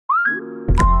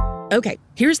Okay,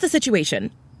 here's the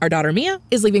situation. Our daughter Mia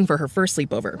is leaving for her first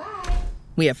sleepover.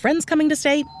 We have friends coming to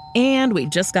stay, and we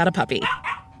just got a puppy.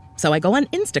 So I go on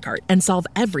Instacart and solve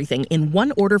everything in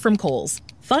one order from Kohl's.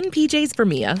 Fun PJs for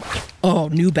Mia. Oh,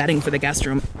 new bedding for the guest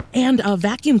room. And a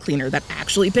vacuum cleaner that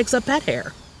actually picks up pet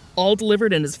hair. All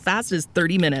delivered in as fast as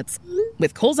 30 minutes.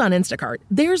 With Kohl's on Instacart,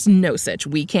 there's no such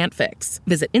we can't fix.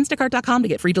 Visit instacart.com to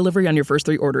get free delivery on your first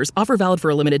 3 orders. Offer valid for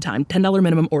a limited time. $10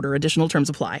 minimum order. Additional terms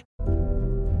apply.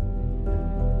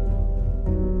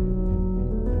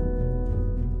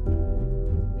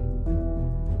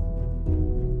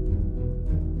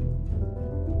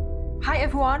 Hi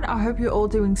everyone, I hope you're all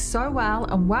doing so well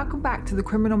and welcome back to the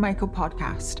Criminal Makeup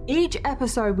Podcast. Each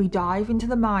episode we dive into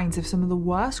the minds of some of the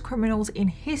worst criminals in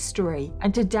history,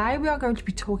 and today we are going to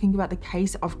be talking about the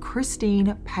case of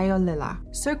Christine Paolilla.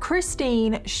 So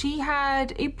Christine, she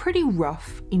had it pretty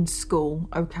rough in school,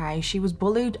 okay? She was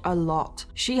bullied a lot.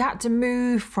 She had to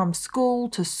move from school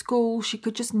to school. She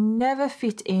could just never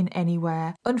fit in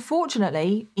anywhere.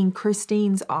 Unfortunately, in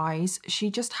Christine's eyes,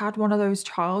 she just had one of those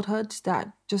childhoods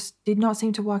that just did not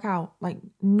seem to work out. Like,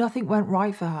 nothing went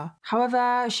right for her.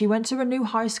 However, she went to a new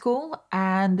high school,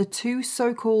 and the two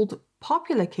so-called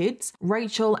popular kids,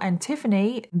 Rachel and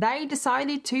Tiffany, they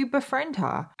decided to befriend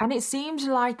her. And it seemed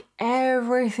like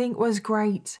everything was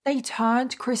great. They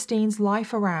turned Christine's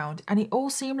life around and it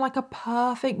all seemed like a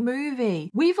perfect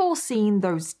movie. We've all seen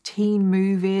those teen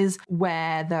movies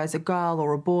where there's a girl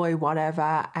or a boy,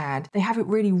 whatever, and they have it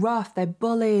really rough, they're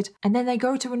bullied, and then they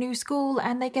go to a new school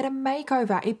and they get a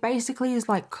makeover. It basically is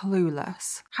like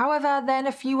Clueless. However, then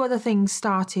a few other things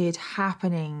started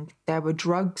happening. There were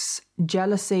drugs,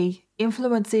 jealousy,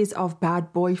 influences of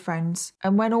bad boyfriends.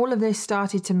 And when all of this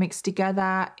started to mix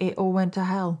together, it all went to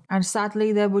hell. And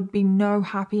sadly, there would be no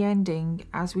happy ending,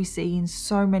 as we see in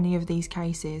so many of these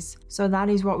cases. So that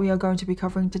is what we are going to be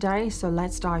covering today. So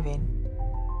let's dive in.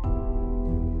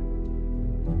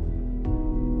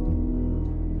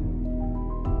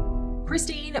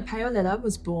 Christine Paolilla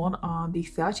was born on the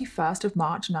 31st of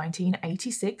March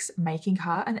 1986, making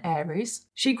her an Aries.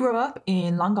 She grew up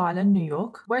in Long Island, New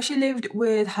York, where she lived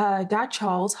with her dad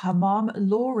Charles, her mom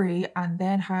Lori, and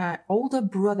then her older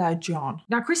brother John.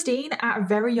 Now, Christine, at a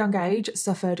very young age,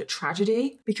 suffered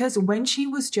tragedy because when she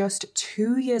was just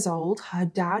 2 years old, her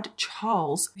dad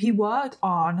Charles, he worked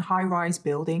on high-rise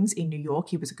buildings in New York.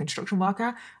 He was a construction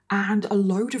worker, and a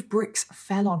load of bricks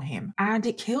fell on him and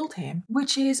it killed him,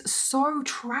 which is so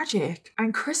tragic.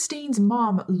 And Christine's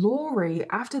mom, Lori,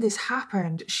 after this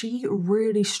happened, she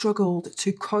really struggled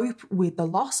to cope with the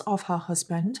loss of her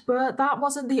husband. But that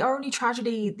wasn't the only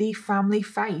tragedy the family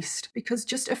faced, because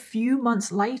just a few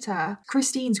months later,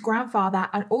 Christine's grandfather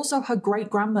and also her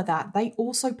great-grandmother, they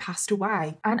also passed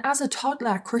away. And as a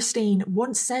toddler, Christine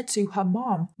once said to her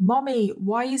mom, "Mommy,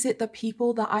 why is it that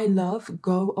people that I love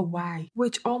go away?"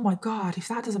 Which, oh my God, if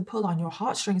that doesn't pull on your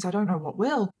heartstrings, I don't know what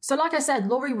will. So like I said,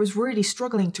 Lori was really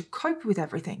struggling to cope with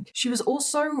everything. She was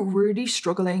also really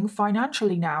struggling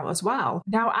financially now as well.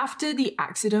 Now, after the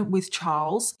accident with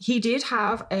Charles, he did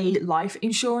have a life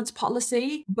insurance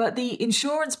policy, but the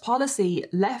insurance policy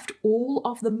left all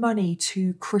of the money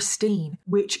to Christine,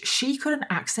 which she couldn't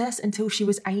access until she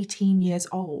was 18 years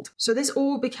old. So this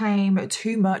all became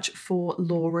too much for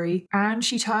Lori, and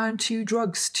she turned to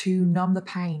drugs to numb the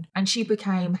pain, and she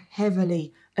became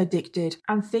heavily addicted.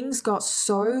 And things got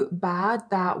so bad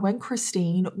that when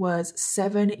Christine was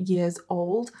 7 years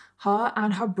old, her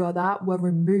and her brother were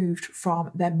removed from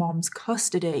their mom's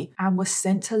custody and were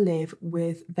sent to live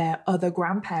with their other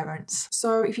grandparents.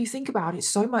 So if you think about it,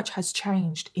 so much has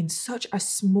changed in such a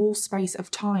small space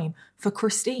of time for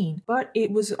Christine. But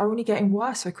it was only getting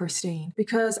worse for Christine,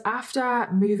 because after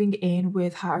moving in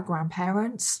with her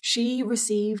grandparents, she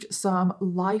received some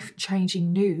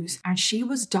life-changing news and she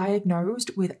was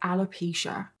diagnosed with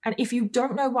alopecia. And if you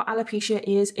don't know what alopecia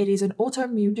is, it is an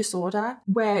autoimmune disorder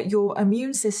where your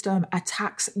immune system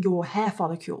attacks your hair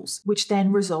follicles, which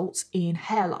then results in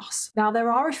hair loss. Now,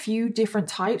 there are a few different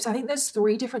types. I think there's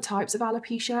 3 different types of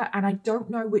alopecia, and I don't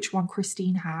know which one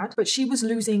Christine had, but she was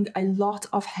losing a lot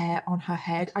of hair on her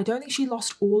head. I don't think she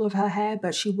lost all of her hair,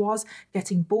 but she was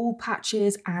getting bald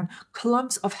patches and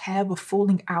clumps of hair were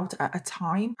falling out at a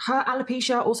time. Her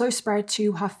alopecia also spread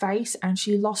to her face, and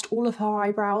she lost all of her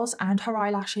eyebrows and her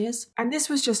eyelashes lashes. And this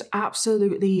was just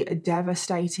absolutely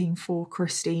devastating for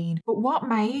Christine. But what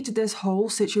made this whole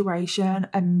situation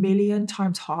a million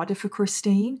times harder for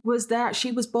Christine was that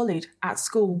she was bullied at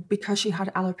school because she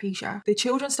had alopecia. The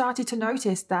children started to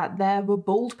notice that there were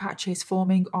bald patches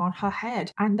forming on her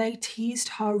head, and they teased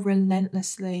her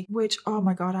relentlessly, which, oh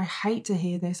my God, I hate to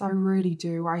hear this. I really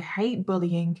do. I hate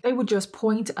bullying. They would just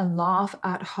point and laugh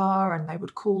at her, and they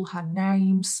would call her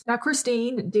names. Now,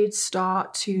 Christine did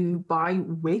start to buy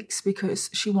wigs because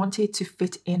she wanted to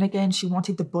fit in again. She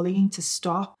wanted the bullying to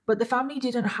stop, but the family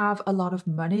didn't have a lot of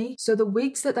money, so the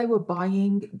wigs that they were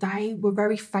buying, they were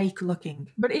very fake looking.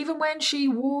 But even when she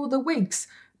wore the wigs,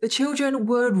 the children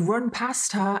would run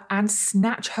past her and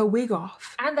snatch her wig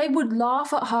off. And they would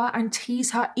laugh at her and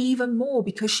tease her even more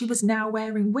because she was now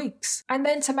wearing wigs. And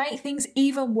then to make things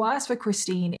even worse for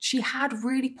Christine, she had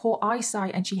really poor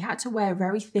eyesight and she had to wear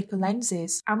very thick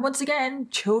lenses. And once again,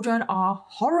 children are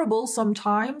horrible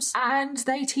sometimes, and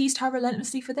they teased her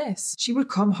relentlessly for this. She would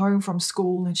come home from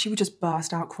school and she would just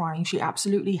burst out crying. She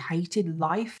absolutely hated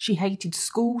life. She hated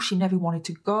school. She never wanted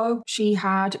to go. She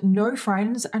had no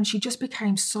friends, and she just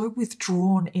became so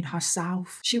withdrawn in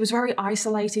herself. She was very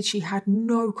isolated. She had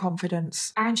no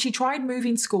confidence. And she tried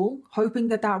moving school, hoping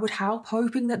that that would help,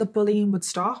 hoping that the bullying would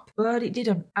stop, but it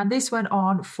didn't. And this went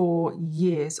on for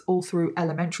years, all through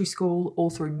elementary school, all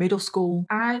through middle school,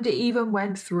 and it even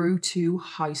went through to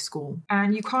high school.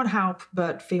 And you can't help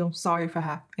but feel sorry for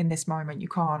her in this moment. You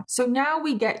can't. So now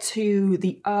we get to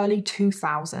the early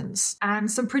 2000s,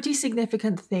 and some pretty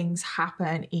significant things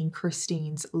happen in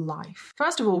Christine's life.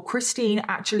 First of all, Christine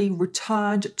actually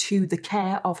returned to the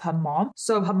care of her mom.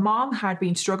 So her mom had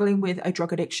been struggling with a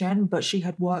drug addiction, but she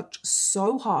had worked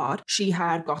so hard. She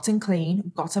had gotten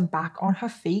clean, gotten back on her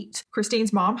feet.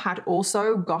 Christine's mom had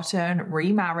also gotten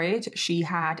remarried. She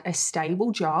had a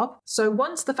stable job. So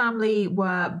once the family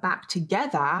were back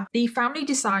together, the family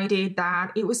decided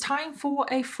that it was time for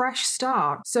a fresh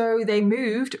start. So they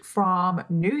moved from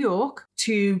New York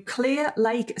to Clear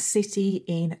Lake City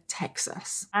in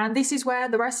Texas. And this is where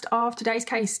the rest of today's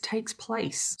case takes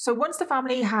place. So once the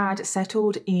family had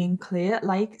settled in Clear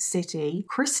Lake City,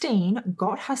 Christine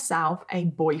got herself a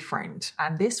boyfriend.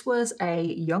 And this was a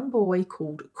young boy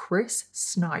called Chris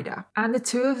Snyder. And the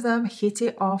two of them hit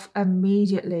it off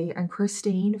immediately. And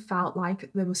Christine felt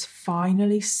like there was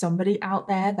finally somebody out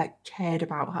there that cared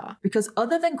about her. Because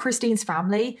other than Christine's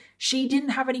family, she didn't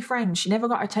have any friends. She never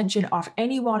got attention of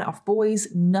anyone, of boys,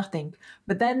 nothing.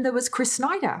 But then there was Chris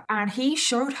Snyder, and he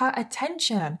showed her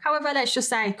attention. However, let's just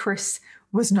say Chris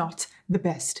was not the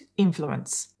best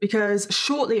influence, because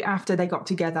shortly after they got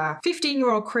together,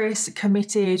 15-year-old Chris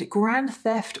committed grand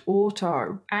theft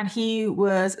auto, and he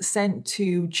was sent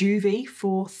to juvie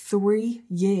for 3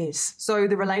 years. So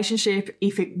the relationship,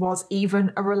 if it was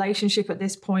even a relationship at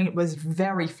this point, was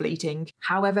very fleeting.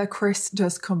 However, Chris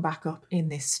does come back up in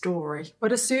this story.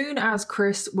 But as soon as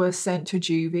Chris was sent to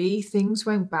juvie, things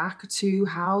went back to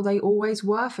how they always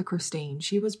were for Christine.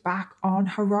 She was back on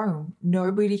her own.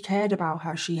 Nobody cared about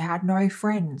her. She had no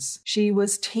friends. She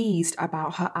was teased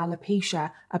about her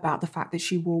alopecia, about the fact that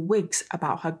she wore wigs,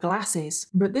 about her glasses.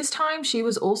 But this time she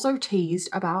was also teased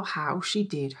about how she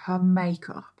did her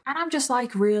makeup. And I'm just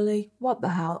like, really? What the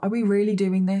hell? Are we really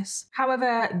doing this?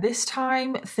 However, this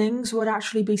time things would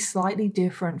actually be slightly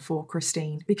different for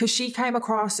Christine, because she came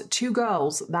across two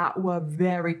girls that were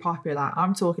very popular.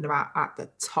 I'm talking about at the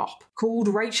top, called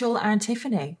Rachel and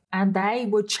Tiffany. And they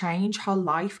would change her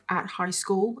life at high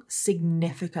school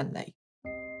significantly.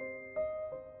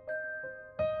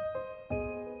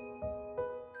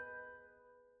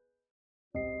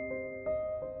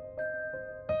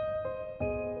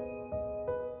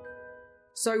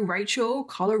 So Rachel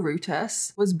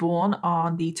Colorutis was born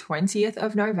on the 20th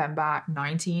of November,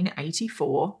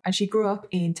 1984, and she grew up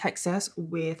in Texas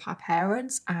with her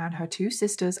parents and her two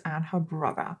sisters and her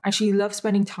brother. And she loved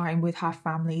spending time with her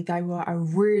family. They were a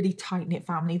really tight-knit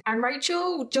family. And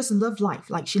Rachel just loved life.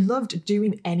 Like, she loved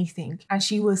doing anything. And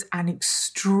she was an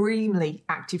extremely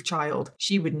active child.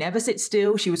 She would never sit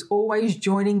still. She was always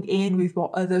joining in with what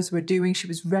others were doing. She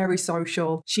was very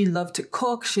social. She loved to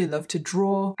cook. She loved to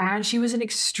draw. And she was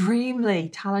an extremely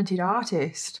talented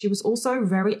artist. She was also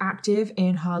very active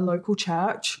in her local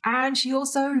church, and she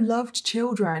also loved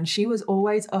children. She was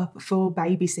always up for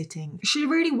babysitting. She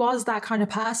really was that kind of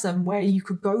person where you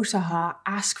could go to her,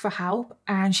 ask for help,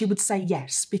 and she would say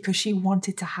yes because she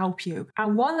wanted to help you.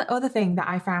 And one other thing that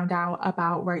I found out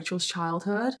about Rachel's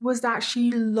childhood was that she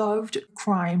loved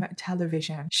crime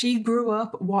television. She grew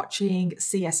up watching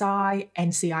CSI,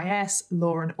 NCIS,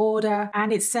 Law and Order,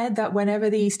 and it's said that whenever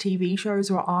these TV shows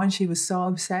shows were on, she was so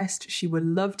obsessed. She would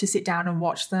love to sit down and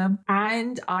watch them.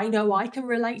 And I know I can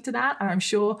relate to that, and I'm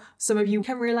sure some of you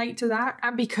can relate to that.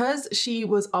 And because she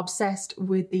was obsessed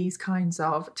with these kinds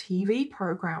of TV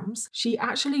programs, she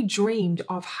actually dreamed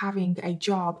of having a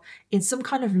job in some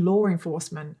kind of law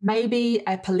enforcement, maybe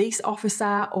a police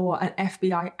officer or an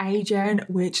FBI agent,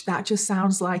 which that just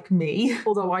sounds like me.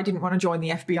 Although I didn't want to join the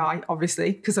FBI,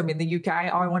 obviously, because I'm in the UK,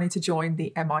 I wanted to join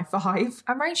the MI5.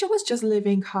 And Rachel was just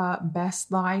living her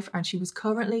best life, and she was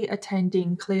currently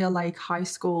attending Clear Lake High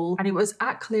School. And it was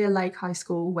at Clear Lake High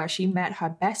School where she met her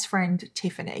best friend,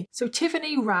 Tiffany. So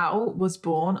Tiffany Rao was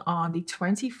born on the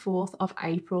 24th of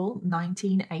April,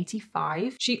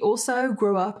 1985. She also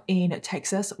grew up in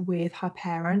Texas with her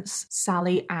parents,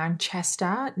 Sally and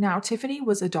Chester. Now, Tiffany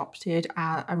was adopted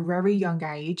at a very young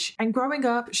age, and growing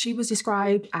up, she was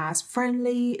described as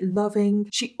friendly, loving.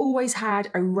 She always had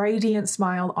a radiant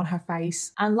smile on her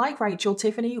face. And like Rachel,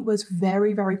 Tiffany was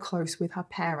very, very close with her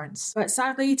parents. But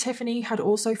sadly, Tiffany had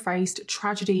also faced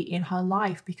tragedy in her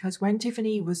life, because when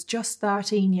Tiffany was just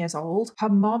 13 years old, her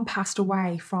mom passed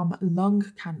away from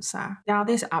lung cancer. Now,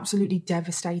 this absolutely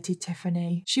devastated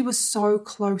Tiffany. She was so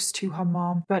close to her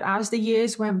mom, but as the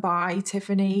years went by,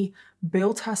 Tiffany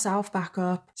built herself back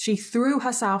up. She threw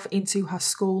herself into her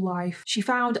school life. She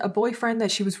found a boyfriend that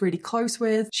she was really close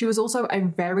with. She was also a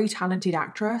very talented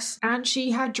actress, and she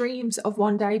had dreams of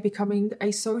one day becoming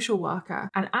a social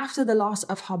worker. And after the loss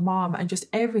of her mom and just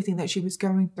everything that she was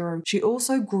going through, she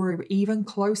also grew even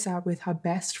closer with her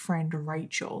best friend,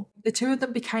 Rachel. The two of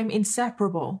them became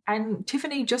inseparable. And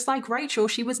Tiffany, just like Rachel,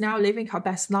 she was now living her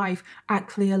best life at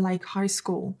Clear Lake High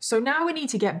School. So now we need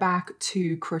to get back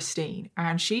to Christine,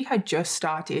 and she had just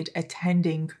started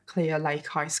attending Clear Lake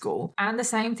High School. And the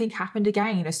same thing happened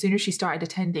again. As soon as she started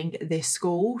attending this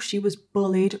school, she was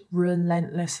bullied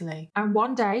relentlessly. And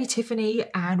one day, Tiffany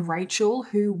and Rachel,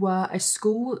 who were a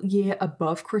school year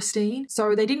above Christine,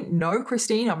 so they didn't know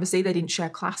Christine, obviously they didn't share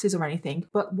classes or anything,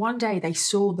 but one day they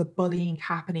saw the bullying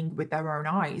happening with their own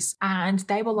eyes. And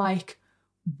they were like,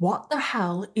 what the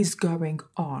hell is going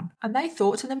on? And they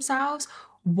thought to themselves,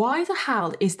 why the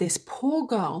hell is this poor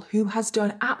girl who has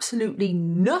done absolutely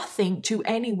nothing to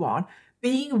anyone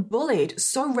being bullied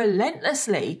so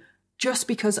relentlessly just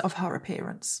because of her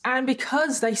appearance? And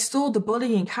because they saw the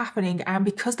bullying happening, and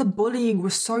because the bullying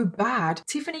was so bad,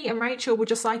 Tiffany and Rachel were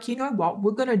just like, you know what,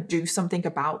 we're gonna do something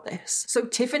about this. So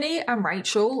Tiffany and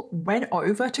Rachel went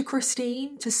over to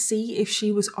Christine to see if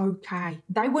she was okay.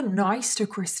 They were nice to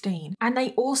Christine, and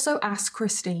they also asked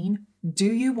Christine, do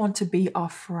you want to be our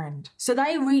friend? So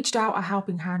they reached out a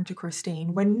helping hand to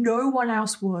Christine when no one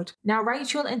else would. Now,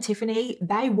 Rachel and Tiffany,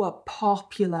 they were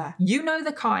popular. You know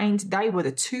the kind, they were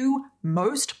the two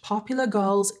most popular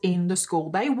girls in the school.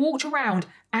 They walked around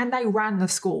and they ran the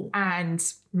school. And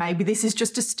maybe this is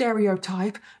just a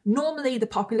stereotype. Normally, the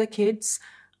popular kids,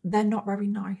 they're not very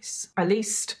nice. At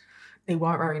least they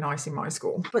weren't very nice in my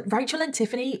school. But Rachel and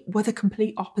Tiffany were the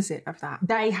complete opposite of that.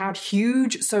 They had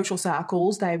huge social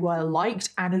circles. They were liked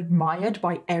and admired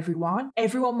by everyone.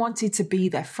 Everyone wanted to be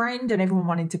their friend and everyone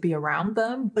wanted to be around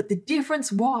them. But the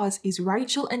difference is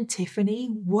Rachel and Tiffany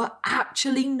were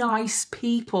actually nice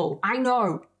people. I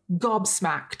know,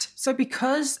 gobsmacked. So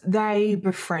because they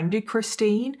befriended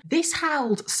Christine, this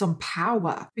held some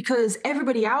power, because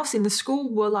everybody else in the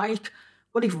school were like,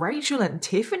 well, if Rachel and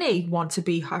Tiffany want to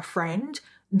be her friend,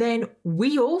 then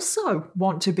we also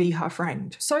want to be her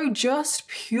friend. So just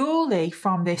purely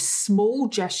from this small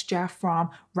gesture from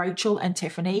Rachel and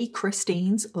Tiffany,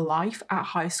 Christine's life at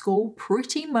high school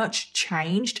pretty much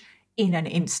changed in an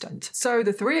instant. So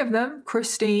the three of them,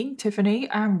 Christine, Tiffany,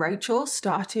 and Rachel,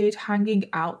 started hanging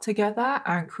out together,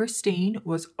 and Christine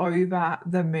was over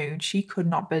the moon. She could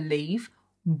not believe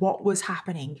what was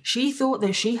happening. She thought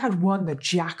that she had won the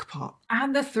jackpot.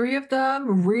 And the three of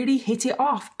them really hit it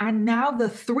off. And now the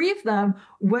three of them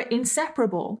were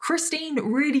inseparable. Christine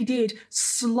really did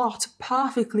slot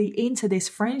perfectly into this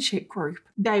friendship group.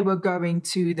 They were going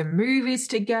to the movies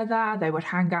together. They would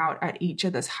hang out at each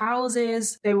other's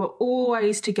houses. They were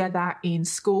always together in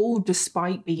school,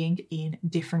 despite being in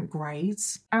different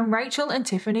grades. And Rachel and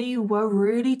Tiffany were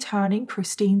really turning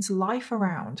Christine's life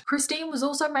around. Christine was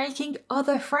also making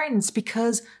other friends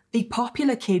because the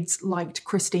popular kids liked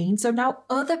Christine, so now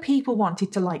other people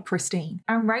wanted to like Christine.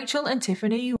 And Rachel and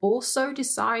Tiffany also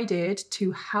decided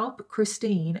to help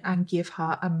Christine and give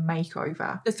her a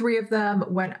makeover. The three of them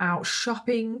went out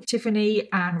shopping. Tiffany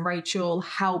and Rachel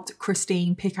helped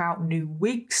Christine pick out new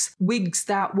wigs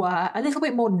that were a little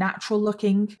bit more natural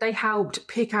looking. They helped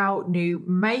pick out new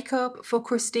makeup for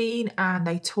Christine, and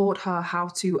they taught her how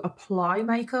to apply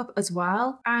makeup as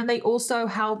well. And they also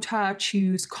helped her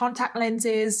choose contact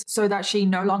lenses. glasses so that she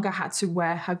no longer had to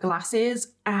wear her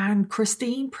glasses. And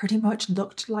Christine pretty much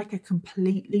looked like a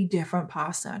completely different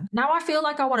person. Now, I feel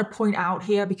like I want to point out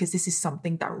here, because this is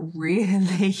something that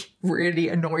really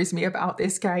annoys me about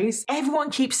this case. Everyone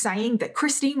keeps saying that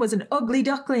Christine was an ugly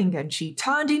duckling and she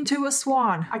turned into a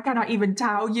swan. I cannot even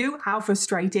tell you how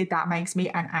frustrated that makes me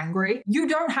and angry. You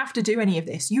don't have to do any of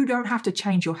this. You don't have to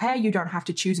change your hair. You don't have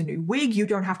to choose a new wig. You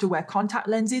don't have to wear contact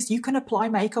lenses. You can apply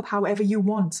makeup however you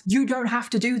want. You don't have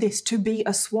to do this to be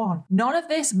a swan. None of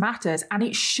this matters, and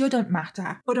it shouldn't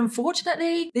matter. But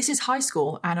unfortunately, this is high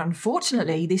school, and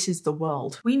unfortunately, this is the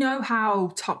world. We know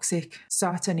how toxic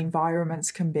certain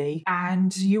environments can be,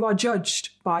 and you are judged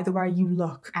by the way you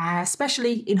look,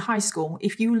 especially in high school.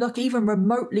 If you look even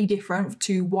remotely different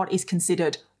to what is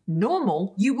considered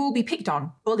normal, you will be picked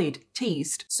on, bullied,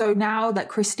 teased. So now that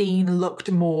Christine looked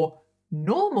more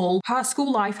normal, her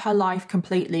school life, her life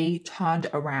completely turned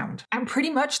around. And pretty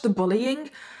much the bullying,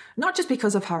 not just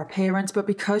because of her appearance, but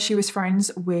because she was friends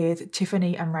with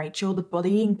Tiffany and Rachel, the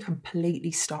bullying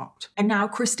completely stopped. And now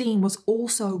Christine was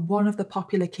also one of the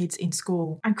popular kids in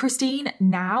school. And Christine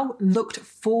now looked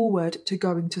forward to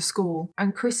going to school.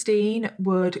 And Christine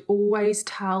would always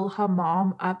tell her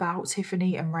mom about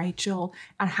Tiffany and Rachel,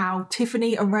 and how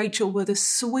Tiffany and Rachel were the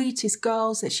sweetest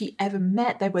girls that she ever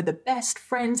met. They were the best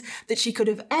friends that she could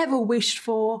have ever wished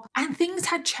for. And things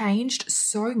had changed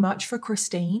so much for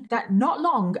Christine that not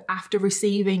long after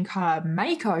receiving her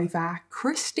makeover,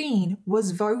 Christine was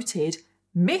voted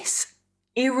Miss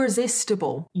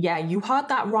Irresistible. Yeah, you heard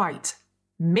that right.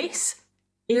 Miss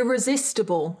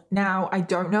Irresistible. Now, I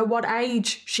don't know what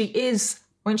age she is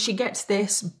when she gets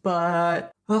this,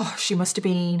 but she must have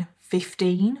been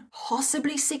 15,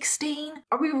 possibly 16.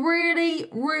 Are we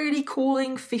really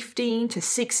calling 15 to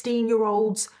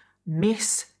 16-year-olds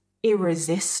Miss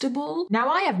Irresistible? Now,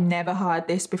 I have never heard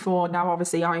this before. Now,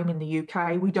 obviously, I'm in the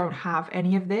UK. We don't have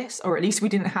any of this, or at least we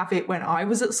didn't have it when I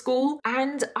was at school.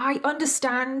 And I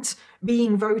understand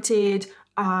being voted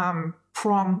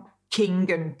prom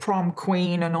king and prom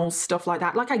queen and all stuff like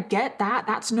that. Like, I get that.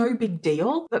 That's no big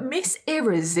deal. But Miss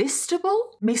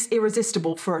Irresistible? Miss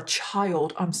Irresistible for a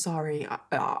child. I'm sorry.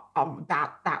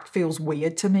 That feels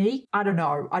weird to me. I don't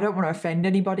know. I don't want to offend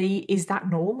anybody. Is that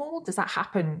normal? Does that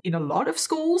happen in a lot of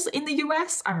schools in the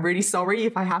US? I'm really sorry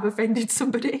if I have offended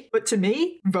somebody. But to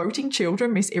me, voting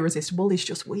children Miss Irresistible is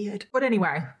just weird. But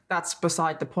anyway, that's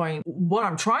beside the point. What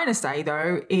I'm trying to say,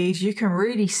 though, is you can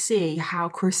really see how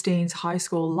Christine's high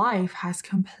school life has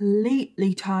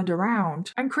completely turned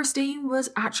around. And Christine was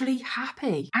actually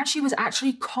happy. And she was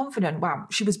actually confident. Well,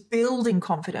 she was building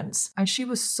confidence. And she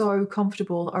was so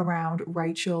comfortable around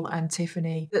Rachel and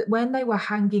Tiffany that when they were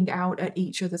hanging out at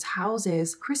each other's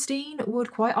houses, Christine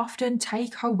would quite often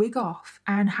take her wig off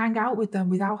and hang out with them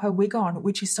without her wig on,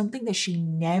 which is something that she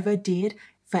never did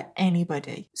for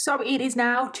anybody. So it is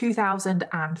now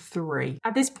 2003.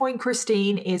 At this point,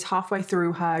 Christine is halfway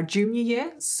through her junior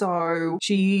year, so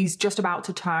she's just about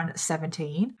to turn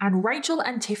 17. And Rachel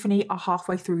and Tiffany are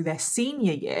halfway through their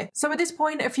senior year. So at this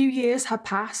point, a few years have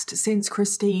passed since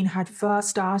Christine had first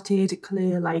started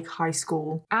Clear Lake High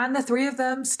School. And the three of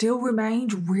them still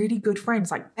remained really good friends,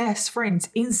 like best friends,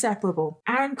 inseparable.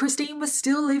 And Christine was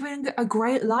still living a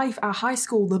great life at high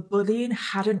school. The bullying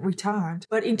hadn't returned.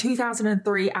 But in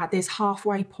 2003, at this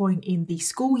halfway point in the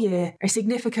school year, a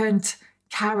significant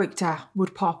character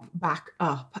would pop back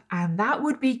up, and that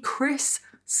would be Chris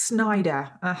Snyder.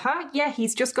 Yeah,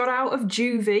 he's just got out of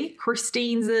juvie,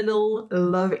 Christine's little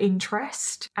love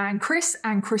interest. And Chris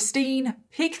and Christine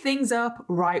pick things up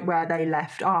right where they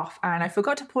left off. And I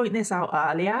forgot to point this out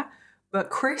earlier, but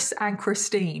Chris and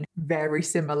Christine, very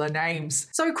similar names.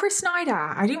 So Chris Snyder,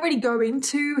 I didn't really go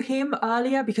into him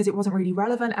earlier because it wasn't really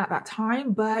relevant at that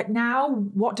time, but now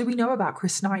what do we know about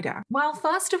Chris Snyder? Well,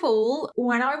 first of all,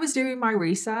 when I was doing my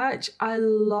research, a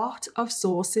lot of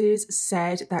sources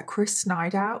said that Chris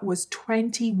Snyder was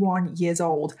 21 years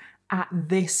old at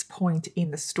this point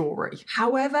in the story.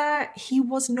 However, he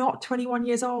was not 21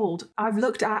 years old. I've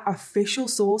looked at official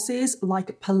sources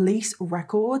like police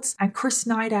records, and Chris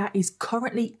Snyder is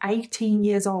currently 18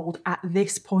 years old at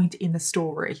this point in the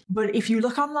story. But if you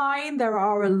look online, there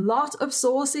are a lot of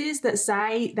sources that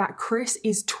say that Chris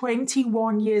is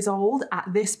 21 years old at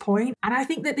this point, and I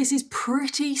think that this is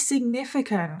pretty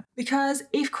significant because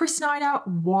if Chris Snyder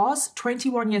was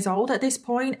 21 years old at this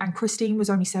point and Christine was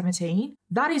only 17,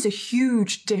 that is a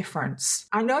huge difference.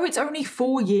 I know it's only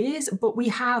 4 years, but we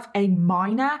have a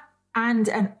minor and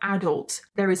an adult.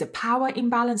 There is a power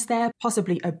imbalance there,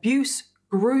 possibly abuse,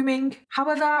 grooming.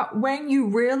 However, when you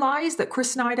realize that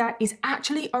Chris Snyder is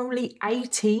actually only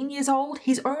 18 years old,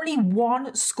 he's only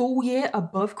one school year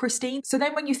above Christine. So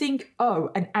then when you think,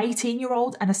 oh, an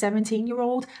 18-year-old and a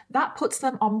 17-year-old, that puts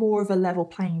them on more of a level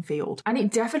playing field. And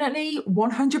it definitely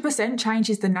 100%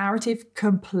 changes the narrative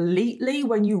completely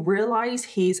when you realize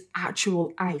his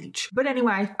actual age. But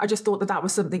anyway, I just thought that that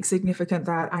was something significant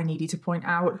that I needed to point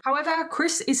out. However,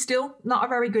 Chris is still not a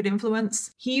very good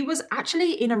influence. He was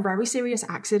actually in a very serious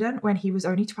accident when he was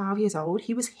only 12 years old.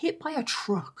 He was hit by a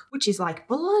truck, which is like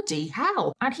bloody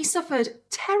hell. And he suffered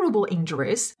terrible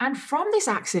injuries. And from this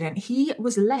accident, he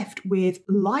was left with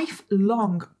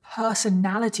lifelong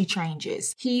personality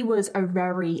changes. He was a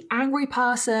very angry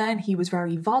person. He was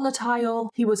very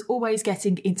volatile. He was always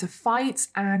getting into fights,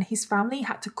 and his family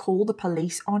had to call the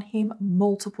police on him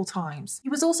multiple times. He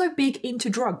was also big into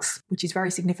drugs, which is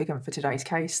very significant for today's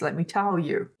case, let me tell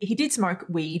you. He did smoke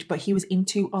weed, but he was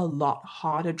into a lot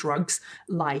harder drugs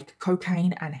like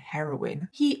cocaine and heroin.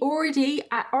 He already,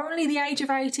 at only the age of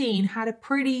 18, had a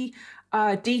pretty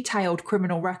detailed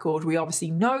criminal record. We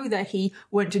obviously know that he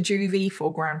went to juvie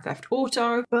for Grand Theft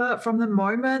Auto, but from the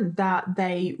moment that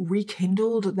they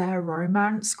rekindled their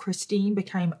romance, Christine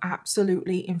became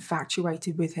absolutely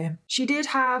infatuated with him. She did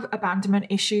have abandonment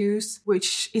issues,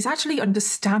 which is actually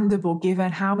understandable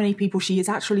given how many people she has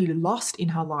actually lost in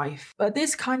her life. But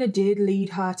this kind of did lead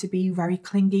her to be very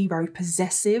clingy, very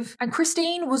possessive. And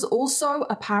Christine was also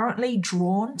apparently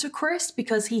drawn to Chris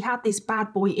because he had this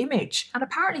bad boy image. And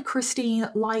apparently Christine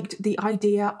liked the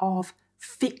idea of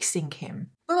fixing him.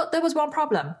 But there was one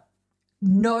problem.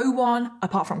 No one,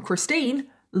 apart from Christine,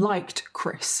 liked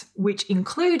Chris, which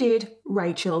included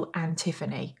Rachel and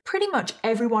Tiffany. Pretty much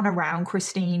everyone around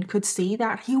Christine could see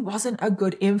that he wasn't a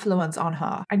good influence on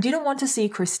her and didn't want to see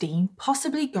Christine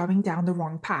possibly going down the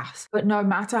wrong path. But no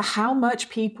matter how much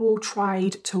people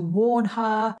tried to warn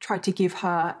her, tried to give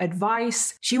her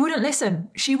advice, she wouldn't listen.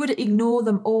 She would ignore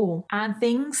them all. And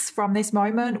things from this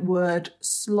moment would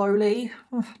slowly,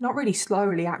 not really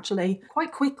slowly actually,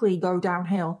 quite quickly go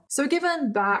downhill. So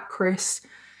given that Chris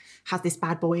has this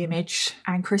bad boy image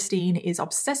and Christine is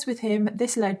obsessed with him,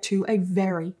 this led to a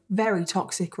very, very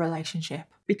toxic relationship.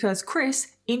 Because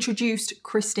Chris introduced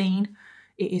Christine,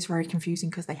 it is very confusing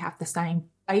because they have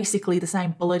basically the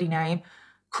same bloody name.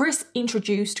 Chris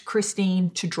introduced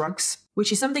Christine to drugs,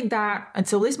 which is something that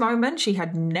until this moment she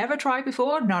had never tried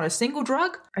before, not a single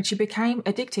drug, and she became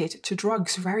addicted to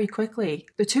drugs very quickly.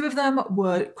 The two of them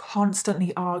would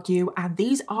constantly argue, and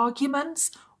these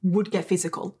arguments would get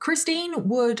physical. Christine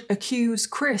would accuse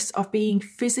Chris of being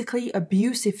physically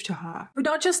abusive to her. But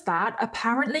not just that,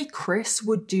 apparently Chris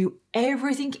would do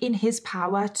everything in his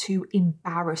power to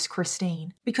embarrass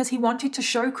Christine because he wanted to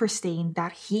show Christine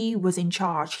that he was in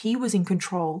charge, he was in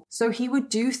control. So he would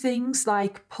do things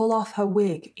like pull off her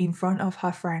wig in front of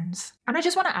her friends. And I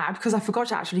just want to add, because I forgot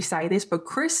to actually say this, but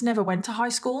Chris never went to high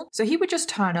school. So he would just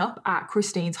turn up at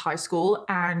Christine's high school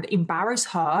and embarrass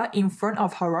her in front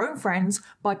of her own friends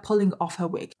by pulling off her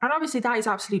wig. And obviously that is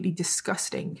absolutely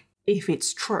disgusting if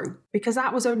it's true, because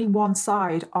that was only one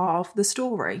side of the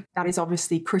story. That is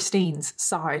obviously Christine's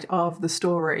side of the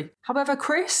story. However,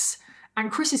 Chris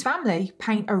and Chris's family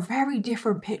paint a very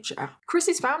different picture.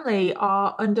 Chris's family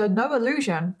are under no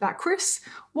illusion that Chris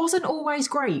wasn't always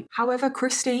great. However,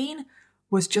 Christine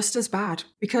was just as bad,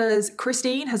 because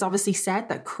Christine has obviously said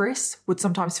that Chris would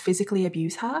sometimes physically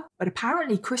abuse her, but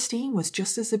apparently Christine was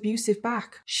just as abusive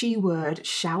back. She would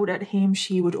shout at him,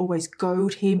 she would always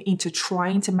goad him into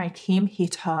trying to make him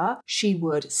hit her. She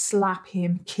would slap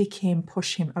him, kick him,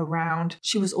 push him around.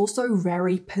 She was also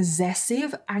very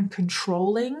possessive and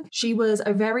controlling. She was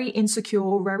a very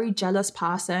insecure, very jealous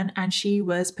person, and she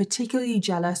was particularly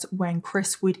jealous when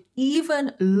Chris would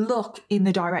even look in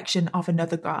the direction of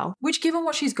another girl, which, given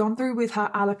what she's gone through with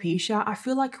her alopecia, I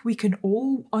feel like we can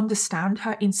all understand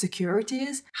her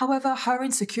insecurities. However, her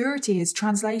insecurities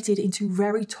translated into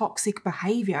very toxic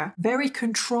behavior, very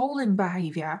controlling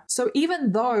behavior. So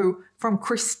even though from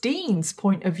Christine's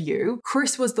point of view,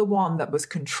 Chris was the one that was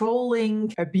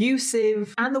controlling,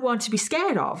 abusive, and the one to be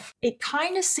scared of, it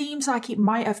kind of seems like it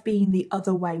might have been the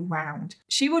other way round.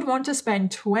 She would want to spend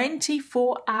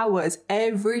 24 hours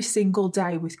every single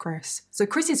day with Chris. So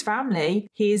Chris's family,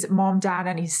 his mom, dad,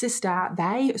 and his sister,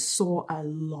 they saw a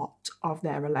lot of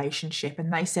their relationship,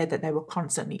 and they said that they were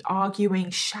constantly arguing,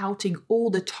 shouting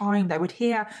all the time. They would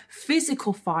hear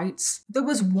physical fights. There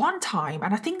was one time,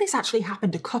 and I think this actually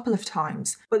happened a couple of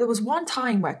times, but there was one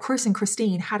time where Chris and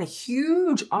Christine had a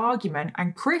huge argument,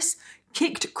 and Chris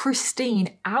kicked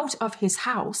Christine out of his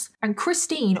house, and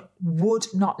Christine would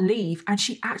not leave, and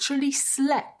she actually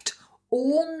slept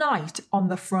all night on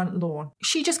the front lawn.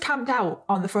 She just camped out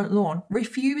on the front lawn,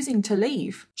 refusing to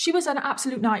leave. She was an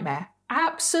absolute nightmare.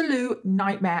 Absolute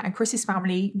nightmare, and Chris's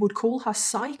family would call her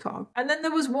psycho. And then there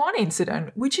was one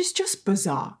incident which is just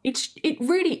bizarre. It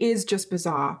really is just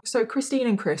bizarre. So Christine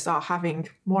and Chris are having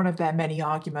one of their many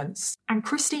arguments, and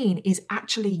Christine is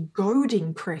actually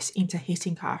goading Chris into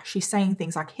hitting her. She's saying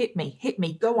things like, hit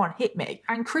me, go on, hit me.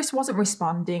 And Chris wasn't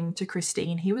responding to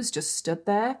Christine. He was just stood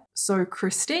there. So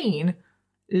Christine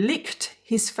licked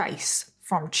his face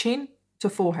from chin to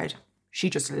forehead. She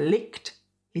just licked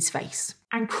his face.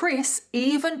 And Chris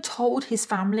even told his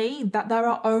family that there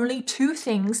are only two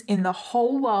things in the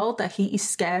whole world that he is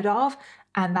scared of,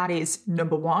 and that is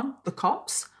number one, the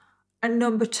cops, and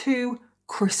number two,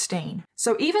 Christine.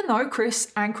 So even though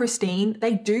Chris and Christine,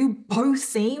 they do both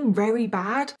seem very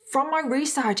bad, from my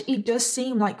research, it does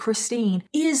seem like Christine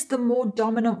is the more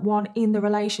dominant one in the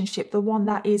relationship, the one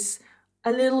that is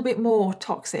a little bit more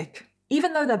toxic,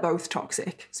 even though they're both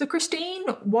toxic. So Christine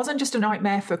wasn't just a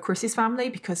nightmare for Chris's family,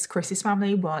 because Chris's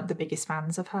family weren't the biggest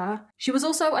fans of her. She was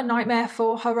also a nightmare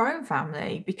for her own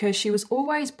family, because she was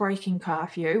always breaking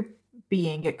curfew,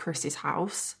 being at Chris's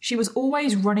house. She was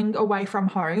always running away from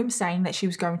home, saying that she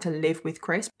was going to live with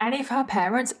Chris. And if her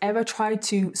parents ever tried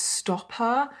to stop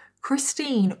her,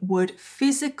 Christine would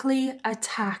physically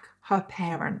attack her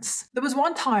parents. There was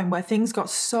one time where things got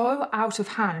so out of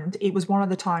hand. It was one of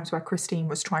the times where Christine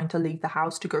was trying to leave the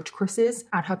house to go to Chris's,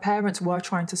 and her parents were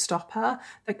trying to stop her,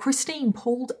 that Christine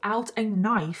pulled out a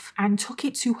knife and took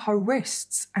it to her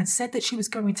wrists and said that she was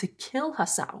going to kill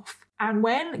herself. And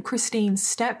when Christine's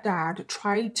stepdad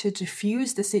tried to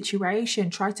defuse the situation,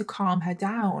 tried to calm her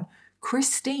down,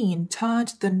 Christine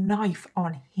turned the knife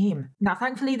on him. Now,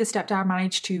 thankfully, the stepdad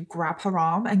managed to grab her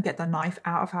arm and get the knife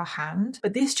out of her hand.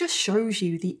 But this just shows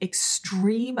you the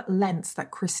extreme lengths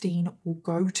that Christine will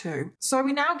go to. So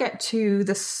we now get to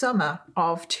the summer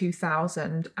of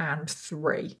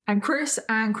 2003. And Chris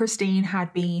and Christine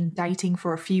had been dating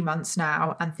for a few months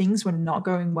now, and things were not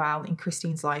going well in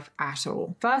Christine's life at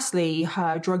all. Firstly,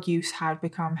 her drug use had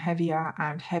become heavier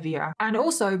and heavier. And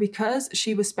also because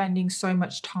she was spending so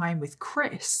much time with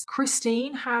Chris,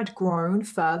 Christine had grown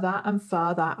further and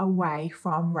further away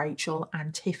from Rachel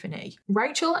and Tiffany.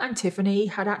 Rachel and Tiffany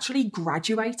had actually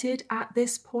graduated at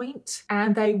this point,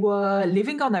 and they were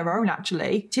living on their own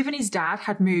actually. Tiffany's dad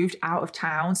had moved out of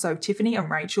town, so Tiffany and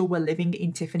Rachel were living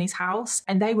in Tiffany's house,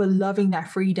 and they were loving their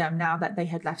freedom now that they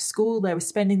had left school. They were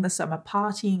spending the summer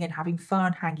partying and having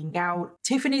fun, hanging out.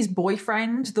 Tiffany's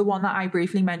boyfriend, the one that I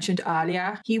briefly mentioned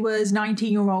earlier, he was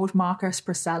 19-year-old Marcus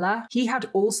Priscilla. He had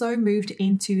also moved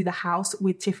into the house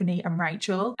with Tiffany and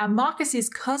Rachel, and Marcus's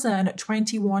cousin,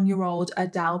 21-year-old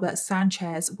Adalbert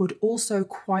Sanchez, would also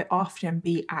quite often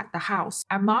be at the house.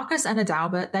 And Marcus and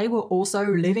Adalbert, they were also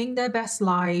living their best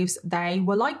lives. They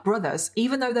were like brothers,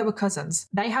 even though they were cousins.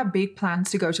 They had big plans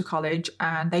to go to college,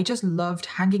 and they just loved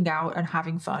hanging out and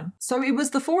having fun. So it was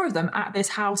the four of them at this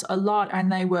house a lot,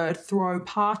 and they would throw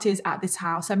parties at this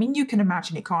house. I mean, you can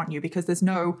imagine it, can't you? Because there's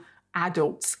no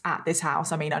adults at this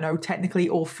house. I mean, I know technically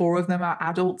all four of them are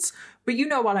adults, but you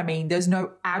know what I mean. There's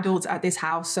no adults at this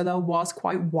house, so there was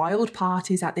quite wild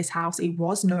parties at this house. It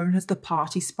was known as the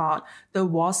party spot. There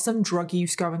was some drug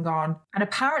use going on, and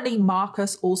apparently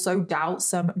Marcus also dealt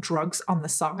some drugs on the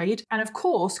side. And of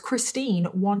course, Christine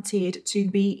wanted to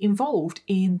be involved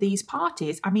in these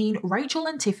parties. I mean, Rachel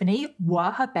and Tiffany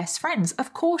were her best friends.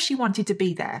 Of course she wanted to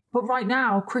be there. But right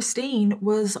now, Christine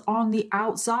was on the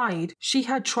outside. She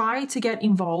had tried to get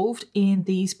involved in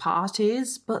these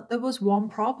parties, but there was one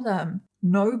problem.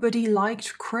 Nobody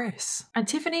liked Chris. And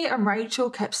Tiffany and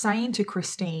Rachel kept saying to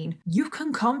Christine, you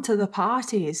can come to the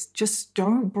parties, just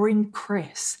don't bring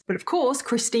Chris. But of course,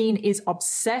 Christine is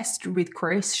obsessed with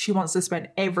Chris. She wants to spend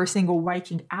every single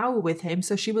waking hour with him.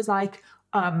 So she was like,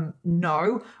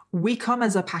 no, we come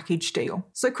as a package deal.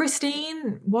 So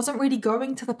Christine wasn't really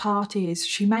going to the parties.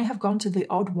 She may have gone to the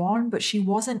odd one, but she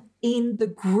wasn't in the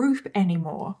group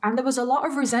anymore. And there was a lot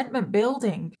of resentment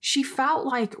building. She felt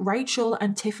like Rachel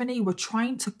and Tiffany were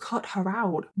trying to cut her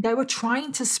out. They were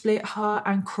trying to split her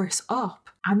and Chris up.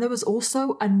 And there was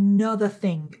also another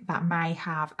thing that may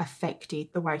have affected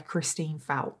the way Christine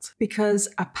felt, because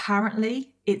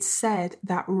apparently it's said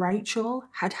that Rachel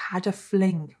had had a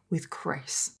fling with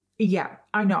Chris. Yeah,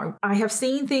 I know. I have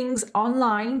seen things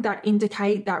online that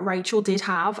indicate that Rachel did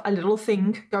have a little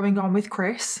thing going on with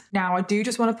Chris. Now, I do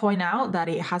just want to point out that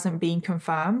it hasn't been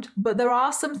confirmed, but there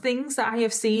are some things that I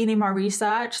have seen in my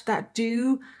research that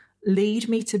do lead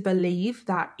me to believe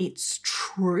that it's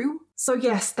true. So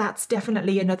yes, that's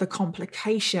definitely another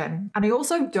complication. And I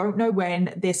also don't know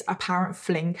when this apparent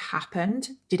fling happened.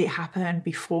 Did it happen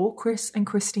before Chris and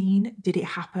Christine? Did it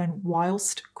happen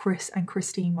whilst Chris and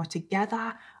Christine were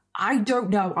together? I don't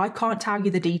know. I can't tell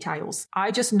you the details. I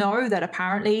just know that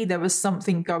apparently there was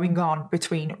something going on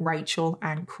between Rachel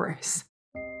and Chris.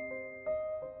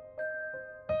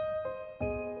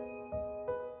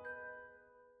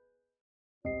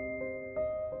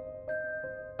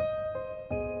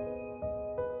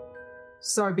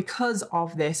 So because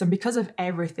of this and because of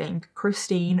everything,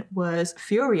 Christine was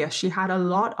furious. She had a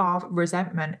lot of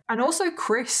resentment. And also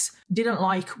Chris didn't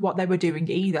like what they were doing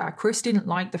either. Chris didn't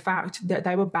like the fact that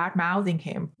they were bad-mouthing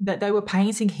him, that they were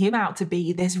painting him out to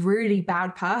be this really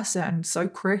bad person. So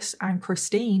Chris and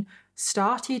Christine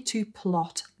started to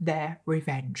plot their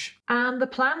revenge. And the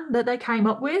plan that they came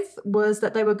up with was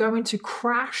that they were going to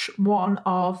crash one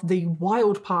of the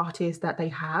wild parties that they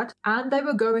had, and they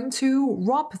were going to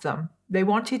rob them. They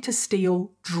wanted to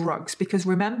steal drugs because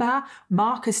remember,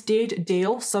 Marcus did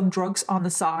deal some drugs on the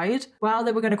side. Well,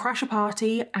 they were going to crash a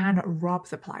party and rob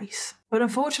the place. But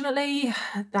unfortunately,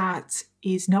 that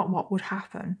is not what would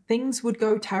happen. Things would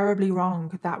go terribly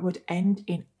wrong that would end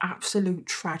in absolute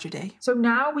tragedy. So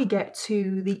now we get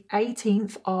to the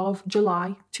 18th of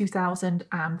July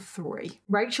 2003.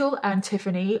 Rachel and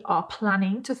Tiffany are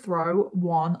planning to throw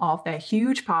one of their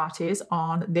huge parties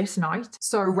on this night.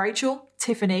 So Rachel,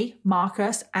 Tiffany,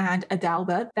 Marcus, and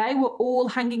Adelbert, they were all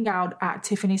hanging out at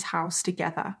Tiffany's house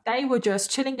together. They were just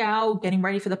chilling out, getting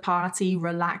ready for the party,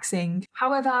 relaxing.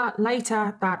 However,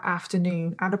 later that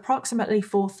afternoon, at approximately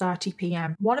 4:30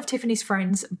 p.m, one of Tiffany's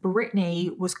friends,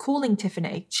 Brittany, was calling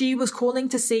Tiffany. She was calling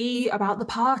to see about the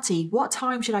party. What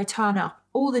time should I turn up?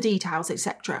 All the details,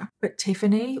 etc. But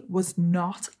Tiffany was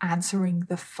not answering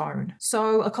the phone.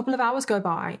 So a couple of hours go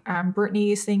by and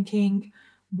Brittany is thinking,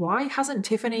 why hasn't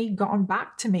Tiffany gotten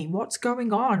back to me? What's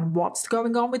going on? What's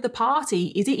going on with the party?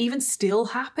 Is it even still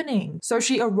happening? So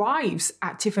she arrives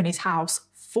at Tiffany's house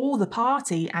for the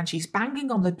party and she's banging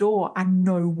on the door and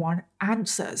no one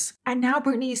answers. And now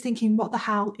Brittany is thinking, what the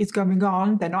hell is going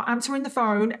on? They're not answering the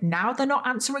phone. Now they're not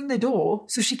answering the door.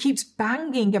 So she keeps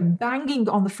banging and banging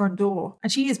on the front door.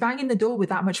 And she is banging the door with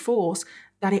that much force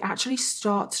that it actually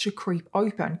starts to creep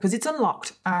open because it's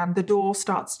unlocked and the door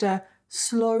starts to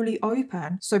slowly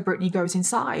open. So Brittany goes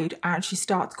inside and she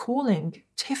starts calling,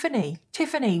 Tiffany,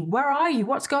 where are you?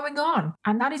 What's going on?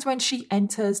 And that is when she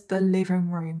enters the living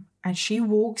room and she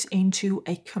walks into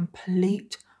a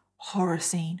complete horror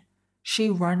scene. She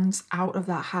runs out of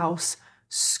that house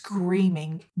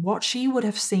screaming. What she would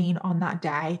have seen on that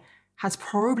day has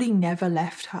probably never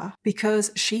left her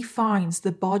because she finds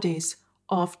the bodies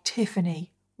of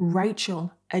Tiffany,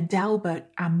 Rachel, Adelbert,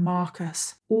 and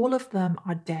Marcus. All of them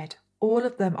are dead. All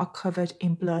of them are covered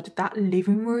in blood. That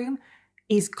living room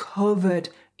is covered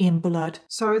in blood.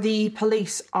 So the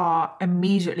police are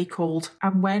immediately called.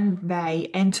 And when they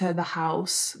enter the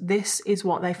house, this is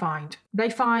what they find.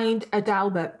 They find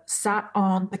Adelbert sat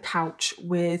on the couch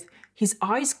with his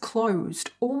eyes closed,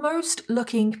 almost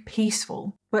looking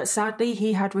peaceful. But sadly,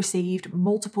 he had received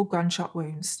multiple gunshot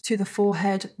wounds to the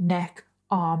forehead, neck,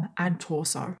 arm, and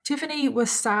torso. Tiffany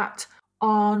was sat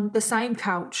on the same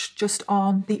couch, just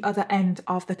on the other end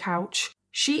of the couch.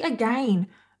 She again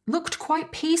looked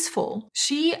quite peaceful.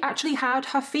 She actually had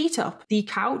her feet up. The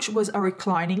couch was a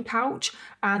reclining couch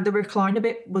and the recliner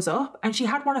bit was up and she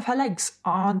had one of her legs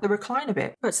on the recliner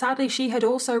bit. But sadly, she had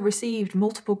also received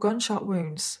multiple gunshot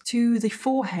wounds to the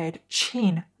forehead,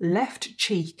 chin, left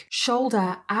cheek,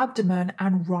 shoulder, abdomen,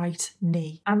 and right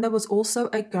knee. And there was also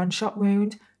a gunshot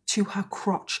wound to her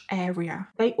crotch area.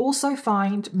 They also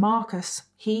find Marcus.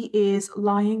 He is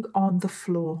lying on the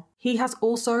floor. He has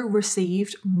also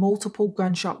received multiple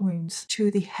gunshot wounds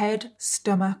to the head,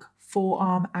 stomach,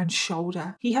 forearm, and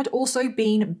shoulder. He had also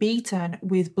been beaten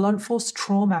with blunt force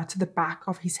trauma to the back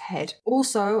of his head.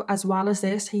 Also, as well as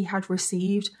this, he had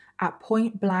received at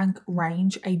point blank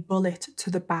range a bullet to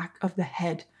the back of the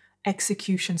head,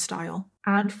 execution style.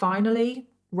 And finally,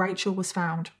 Rachel was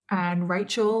found, and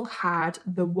Rachel had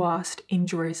the worst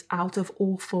injuries out of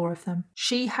all four of them.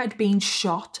 She had been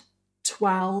shot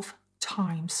 12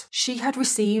 times. She had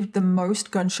received the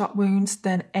most gunshot wounds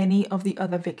than any of the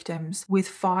other victims, with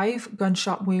 5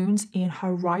 gunshot wounds in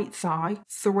her right thigh,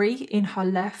 3 in her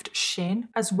left shin,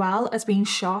 as well as being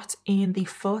shot in the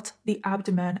foot, the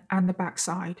abdomen, and the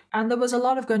backside. And there was a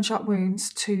lot of gunshot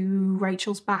wounds to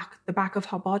Rachel's back, the back of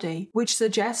her body, which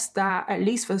suggests that at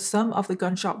least for some of the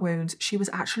gunshot wounds, she was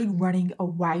actually running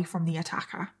away from the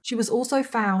attacker. She was also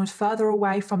found further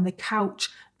away from the couch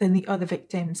than the other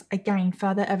victims. Again,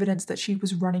 further evidence that she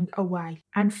was running away.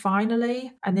 And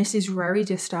finally, and this is very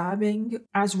disturbing,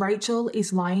 as Rachel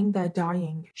is lying there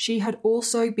dying, she had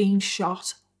also been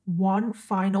shot one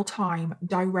final time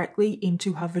directly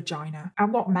into her vagina.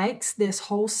 And what makes this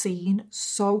whole scene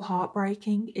so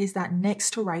heartbreaking is that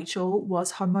next to Rachel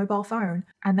was her mobile phone,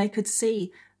 and they could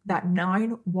see that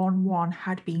 911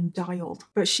 had been dialed,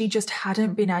 but she just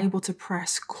hadn't been able to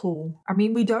press call. I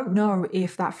mean, we don't know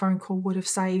if that phone call would have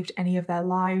saved any of their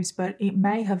lives, but it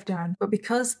may have done. But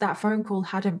because that phone call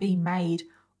hadn't been made,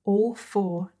 all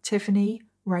four, Tiffany,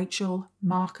 Rachel,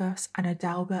 Marcus, and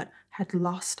Adelbert, had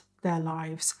lost their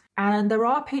lives. And there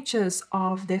are pictures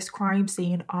of this crime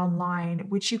scene online,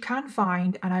 which you can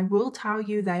find, and I will tell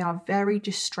you they are very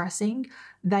distressing,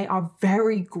 they are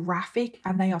very graphic,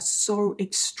 and they are so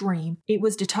extreme. It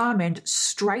was determined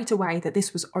straight away that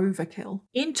this was overkill.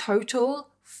 In total,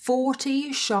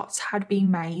 40 shots had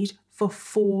been made for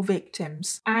 4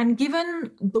 victims. And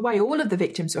given the way all of the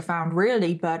victims were found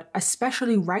really, but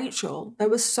especially Rachel, there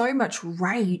was so much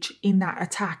rage in that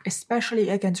attack, especially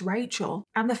against Rachel.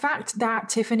 And the fact that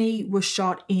Tiffany was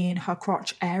shot in her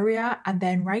crotch area and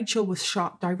then Rachel was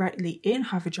shot directly in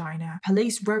her vagina,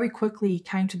 police very quickly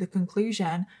came to the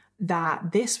conclusion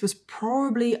that this was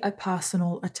probably a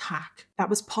personal attack that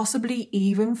was possibly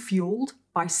even fueled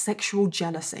by sexual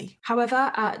jealousy.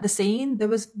 However, at the scene, there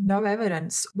was no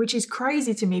evidence, which is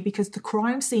crazy to me because the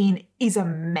crime scene is a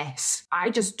mess. I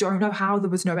just don't know how there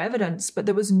was no evidence, but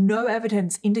there was no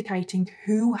evidence indicating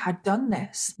who had done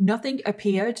this. Nothing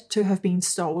appeared to have been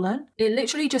stolen. It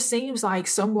literally just seems like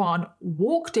someone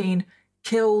walked in,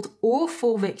 killed all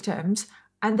 4 victims,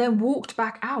 and then walked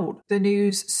back out. The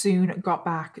news soon got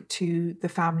back to the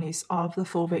families of the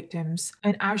 4 victims.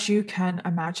 And as you can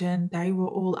imagine, they were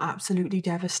all absolutely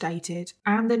devastated.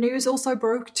 And the news also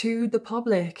broke to the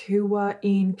public, who were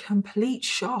in complete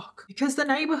shock because the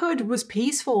neighborhood was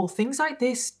peaceful. Things like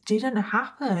this didn't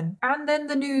happen. And then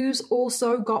the news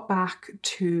also got back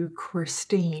to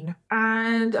Christine.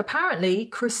 And apparently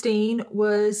Christine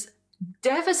was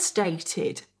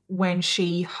devastated when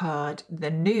she heard the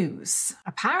news.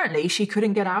 Apparently, she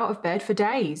couldn't get out of bed for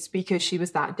days because she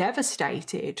was that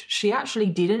devastated. She actually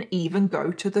didn't even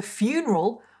go to the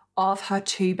funeral of her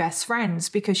 2 best friends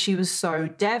because she was so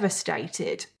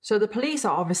devastated. So the police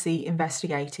are obviously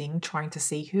investigating, trying to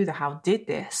see who the hell did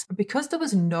this. Because there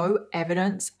was no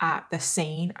evidence at the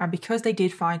scene, and because they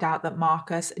did find out that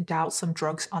Marcus dealt some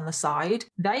drugs on the side,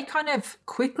 they kind of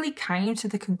quickly came to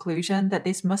the conclusion that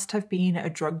this must have been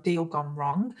a drug deal gone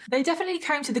wrong. They definitely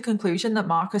came to the conclusion that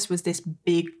Marcus was this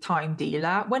big time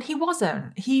dealer when he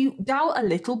wasn't. He dealt a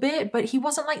little bit, but he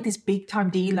wasn't like this big time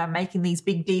dealer making these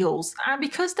big deals. And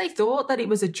because they thought that it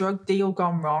was a drug deal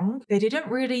gone wrong, they didn't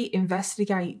really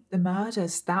investigate the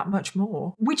murders that much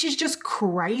more, which is just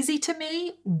crazy to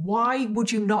me. Why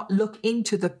would you not look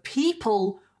into the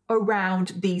people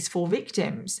around these 4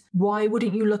 victims? Why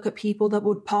wouldn't you look at people that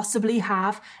would possibly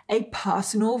have a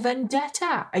personal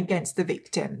vendetta against the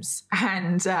victims?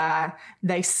 And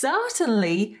they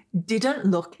certainly didn't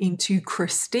look into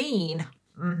Christine.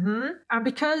 And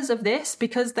because of this,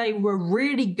 because they were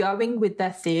really going with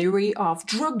their theory of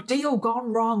drug deal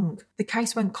gone wrong, the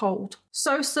case went cold.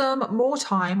 So some more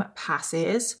time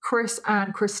passes. Chris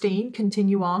and Christine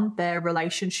continue on their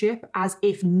relationship as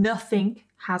if nothing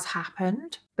has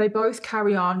happened. They both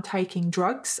carry on taking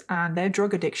drugs, and their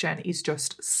drug addiction is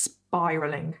just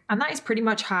spiraling. And that is pretty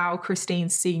much how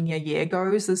Christine's senior year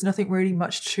goes. There's nothing really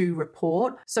much to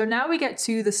report. So now we get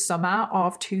to the summer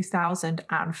of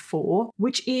 2004,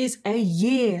 which is a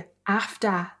year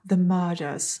after the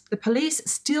murders. The police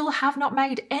still have not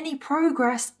made any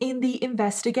progress in the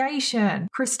investigation.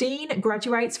 Christine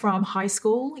graduates from high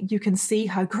school. You can see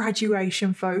her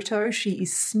graduation photo. She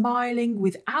is smiling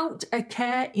without a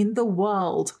care in the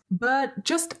world. But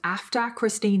just after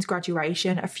Christine's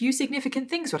graduation, a few significant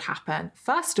things would happen.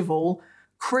 First of all,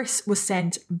 Chris was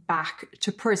sent back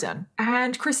to prison.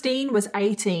 And Christine was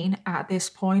 18 at this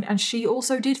point, and she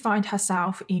also did find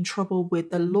herself in trouble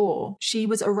with the law. She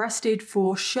was arrested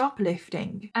for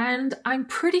shoplifting, and I'm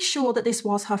pretty sure that this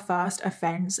was her first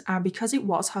offence, and because it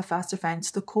was her first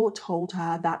offence, the court told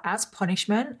her that as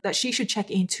punishment, that she should check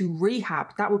into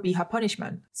rehab. That would be her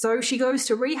punishment. So she goes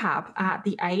to rehab at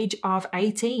the age of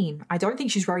 18. I don't think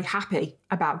she's very happy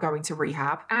about going to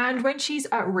rehab. And when she's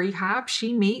at rehab,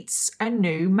 she meets a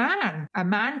new man, a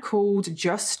man called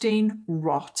Justin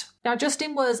Rott. Now,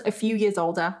 Justin was a few years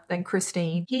older than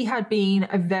Christine. He had been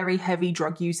a very heavy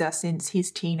drug user since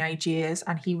his teenage years,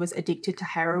 and he was addicted to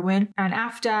heroin. And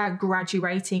after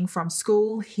graduating from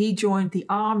school, he joined the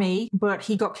army, but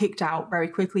he got kicked out very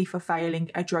quickly for failing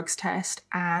a drugs test.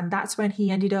 And that's when he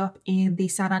ended up in the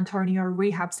San Antonio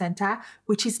Rehab Center,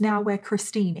 which is now where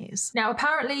Christine is. Now,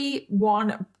 apparently,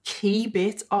 one key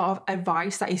bit of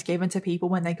advice that is given to people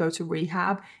when they go to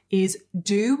rehab is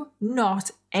do not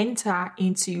enter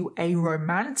into a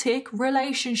romantic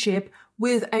relationship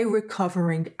with a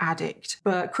recovering addict.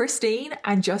 But Christine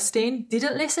and Justin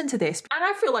didn't listen to this. And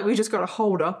I feel like we just got to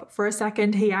hold up for a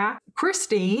second here.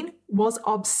 Christine was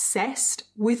obsessed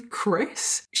with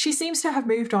Chris. She seems to have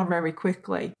moved on very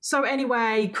quickly. So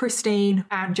anyway, Christine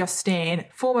and Justin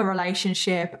form a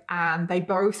relationship and they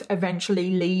both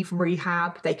eventually leave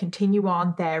rehab. They continue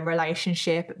on their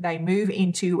relationship. They move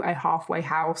into a halfway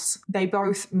house. They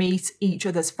both meet each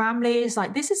other's families.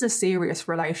 Like, this is a serious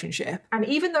relationship. And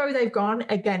even though they've gone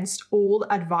against all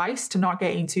advice to not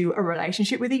get into a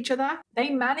relationship with each other,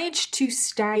 they managed to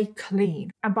stay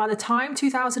clean. And by the time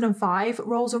 2005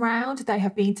 rolls around, they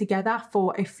have been together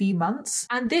for a few months.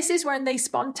 And this is when they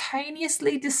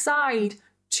spontaneously decide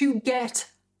to get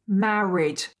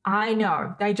married. I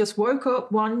know, they just woke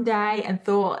up one day and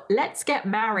thought, let's get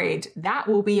married. That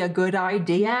will be a good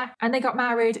idea. And they got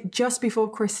married just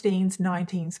before Christine's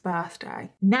 19th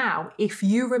birthday. Now, if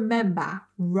you remember,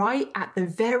 right at the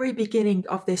very beginning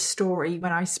of this story,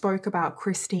 when I spoke about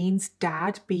Christine's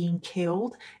dad being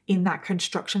killed in that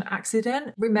construction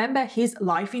accident, remember his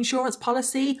life insurance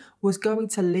policy was going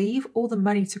to leave all the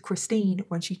money to Christine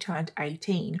when she turned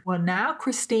 18. Well, now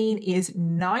Christine is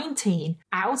 19,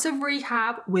 out of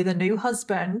rehab with a new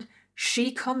husband.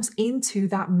 She comes into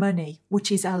that money,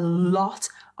 which is a lot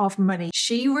of money.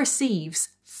 She receives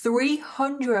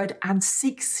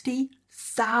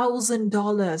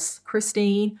 $360,000.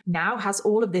 Christine now has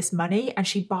all of this money and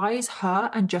she buys her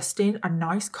and Justin a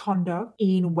nice condo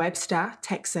in Webster,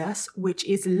 Texas, which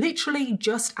is literally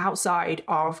just outside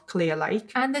of Clear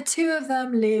Lake. And the two of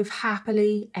them live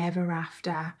happily ever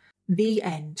after. The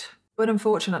end. But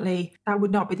unfortunately, that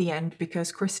would not be the end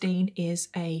because Christine is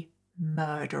a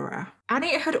murderer. And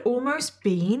it had almost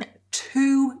been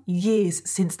 2 years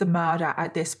since the murder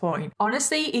at this point.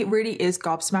 Honestly, it really is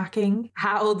gobsmacking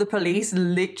how the police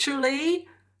literally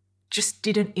just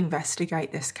didn't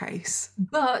investigate this case.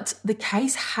 But the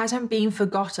case hadn't been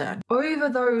forgotten. Over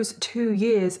those 2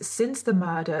 years since the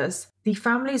murders, the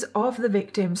families of the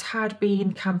victims had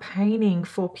been campaigning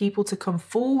for people to come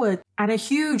forward, and a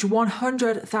huge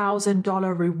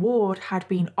 $100,000 reward had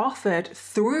been offered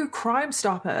through Crime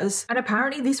Stoppers. And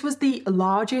apparently this was the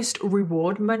largest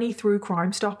reward money through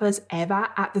Crime Stoppers ever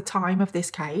at the time of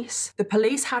this case. The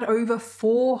police had over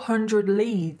 400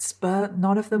 leads, but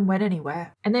none of them went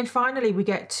anywhere. And then finally we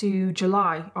get to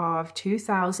July of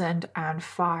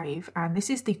 2005, and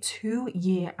this is the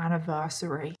 2-year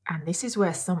anniversary. And this is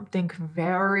where something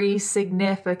very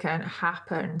significant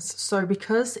happens. So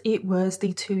because it was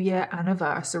the 2-year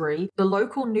anniversary, the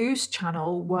local news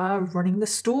channel were running the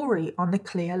story on the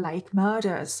Clear Lake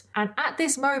murders. And at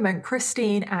this moment,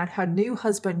 Christine and her new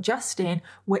husband Justin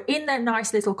were in their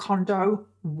nice little condo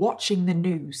watching the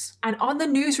news. And on the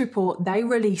news report, they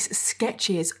release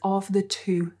sketches of the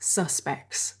two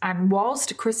suspects. And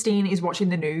whilst Christine is watching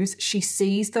the news, she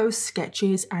sees those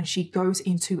sketches and she goes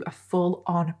into a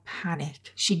full-on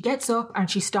panic. She gets up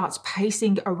and she starts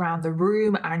pacing around the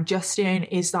room, and Justin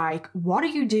is like, what are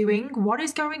you doing? What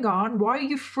is going on? Why are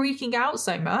you freaking out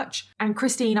so much? And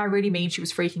Christine, I really mean she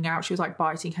was freaking out. She was like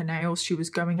biting her nails. She was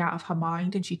going out of her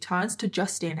mind, and she turns to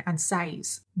Justin and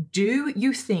says, do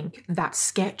you think that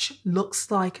sketch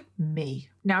looks like me?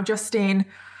 Now, Justin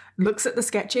looks at the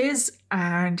sketches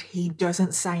and he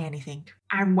doesn't say anything.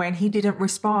 And when he didn't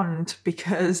respond,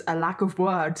 because a lack of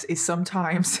words is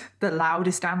sometimes the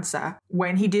loudest answer,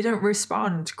 when he didn't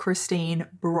respond, Christine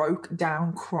broke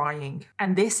down crying.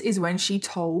 And this is when she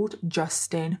told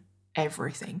Justin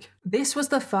everything. This was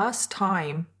the first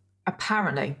time,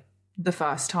 apparently, the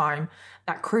first time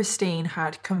that Christine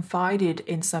had confided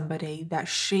in somebody that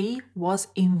she was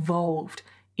involved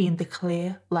in the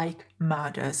Clear Lake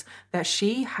murders, that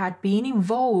she had been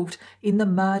involved in the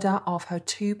murder of her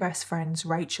two best friends,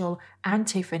 Rachel and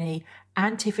Tiffany,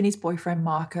 and Tiffany's boyfriend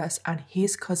Marcus and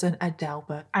his cousin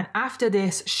Adelbert. And after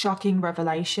this shocking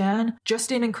revelation,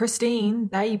 Justin and Christine,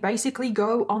 they basically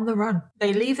go on the run.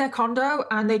 They leave their condo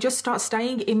and they just start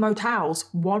staying in motels,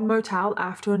 one motel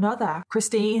after another.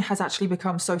 Christine has actually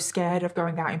become so scared of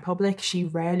going out in public, she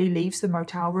rarely leaves the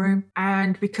motel room.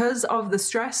 And because of the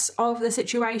stress of the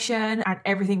situation and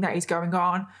everything that is going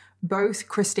on, both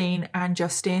Christine and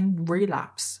Justin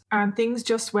relapse. And things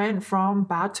just went from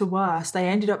bad to worse. They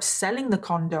ended up selling the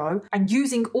condo and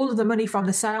using all of the money from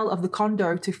the sale of the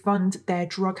condo to fund their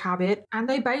drug habit. And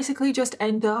they basically just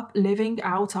end up living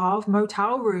out of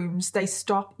motel rooms. They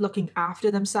stop looking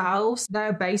after themselves.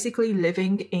 They're basically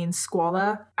living in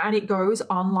squalor. And it goes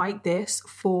on like this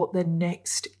for the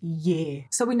next year.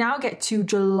 So we now get to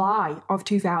July of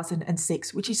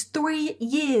 2006, which is 3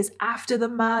 years after the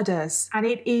murders. And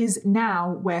it is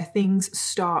now where things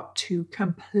start to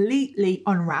completely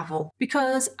unravel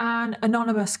because an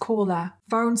anonymous caller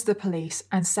phones the police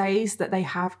and says that they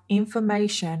have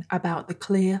information about the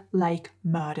Clear Lake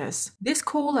murders. This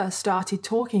caller started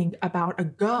talking about a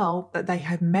girl that they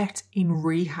had met in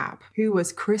rehab who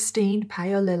was Christine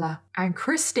Paolilla. And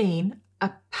Christine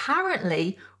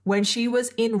apparently, when she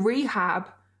was in rehab,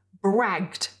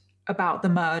 bragged about the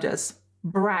murders,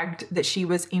 bragged that she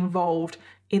was involved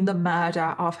in the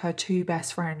murder of her two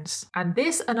best friends. And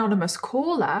this anonymous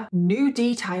caller knew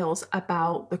details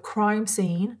about the crime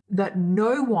scene that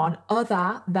no one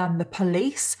other than the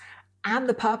police and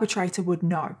the perpetrator would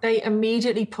know. They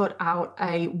immediately put out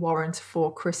a warrant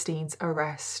for Christine's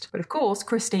arrest. But of course,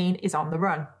 Christine is on the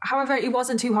run. However, it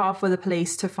wasn't too hard for the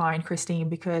police to find Christine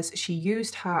because she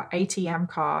used her ATM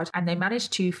card and they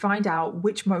managed to find out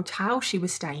which motel she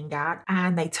was staying at,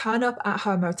 and they turn up at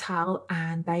her motel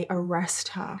and they arrest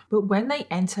her. But when they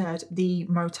entered the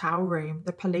motel room,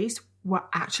 the police were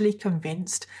actually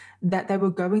convinced that they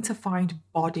were going to find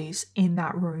bodies in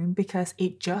that room because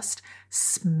it just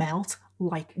smelt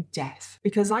like death.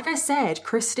 Because like I said,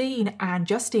 Christine and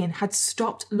Justin had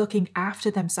stopped looking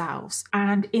after themselves.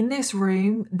 And in this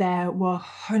room, there were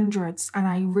hundreds, and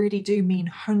I really do mean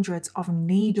hundreds of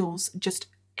needles just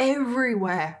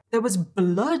everywhere. There was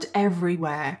blood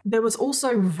everywhere. There was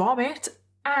also vomit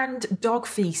and dog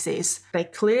feces. They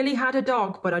clearly had a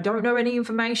dog, but I don't know any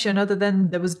information other than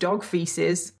there was dog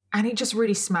feces. And it just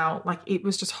really smelled like it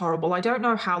was just horrible. I don't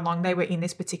know how long they were in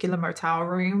this particular motel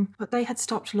room, but they had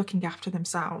stopped looking after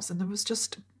themselves and there was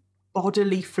just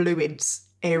bodily fluids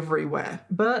everywhere.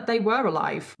 But they were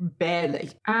alive, barely.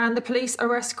 And the police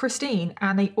arrest Christine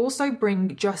and they also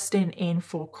bring Justin in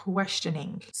for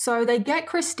questioning. So they get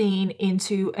Christine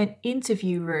into an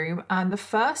interview room and the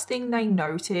first thing they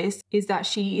notice is that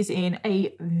she is in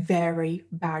a very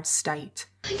bad state.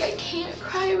 Like I can't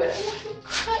cry, but I want to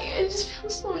cry. I just feel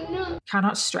so numb.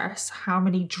 Cannot stress how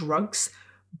many drugs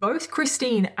both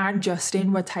Christine and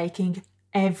Justin were taking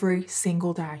every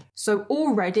single day. So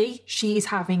already she is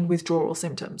having withdrawal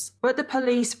symptoms. But the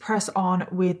police press on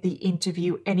with the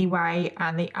interview anyway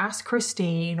and they ask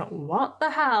Christine what the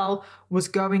hell was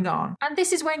going on. And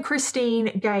this is when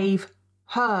Christine gave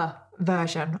her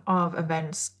version of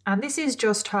events. And this is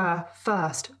just her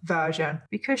first version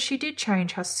because she did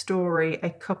change her story a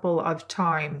couple of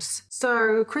times.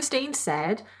 So Christine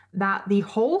said that the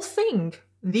whole thing,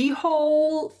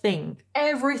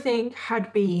 everything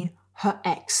had been her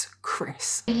ex,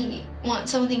 Chris. When he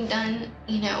wants something done,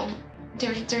 you know,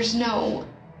 there's no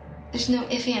ifs,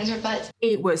 ands, or buts.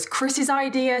 It was Chris's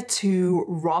idea to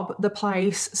rob the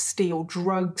place, steal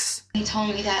drugs. He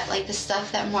told me that, like, the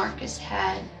stuff that Marcus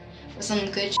had was some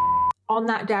good On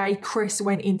that day, Chris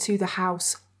went into the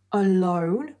house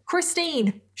alone.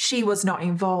 Christine, she was not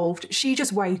involved. She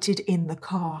just waited in the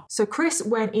car. So Chris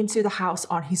went into the house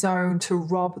on his own to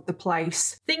rob the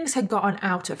place. Things had gotten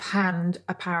out of hand,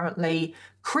 apparently.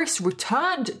 Chris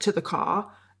returned to the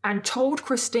car and told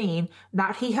Christine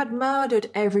that he had murdered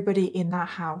everybody in that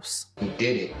house. He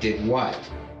did it. Did what?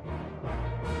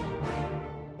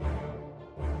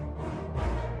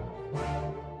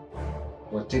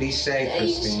 What did he say,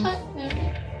 Christine?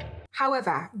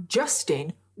 However,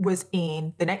 Justin was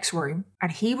in the next room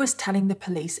and he was telling the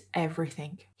police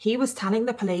everything. He was telling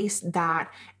the police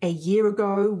that a year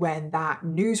ago when that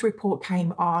news report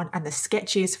came on and the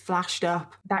sketches flashed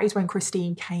up, that is when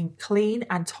Christine came clean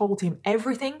and told him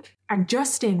everything. And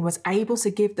Justin was able to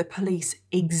give the police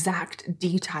exact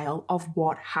detail of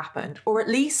what happened, or at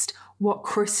least what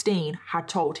Christine had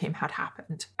told him had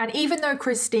happened. And even though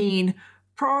Christine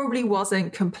probably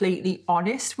wasn't completely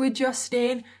honest with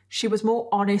Justin, she was more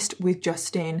honest with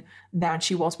Justin than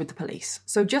she was with the police.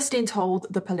 So Justin told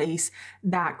the police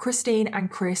that Christine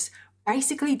and Chris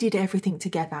basically did everything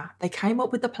together. They came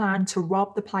up with the plan to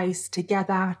rob the place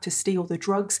together, to steal the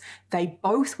drugs. They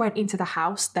both went into the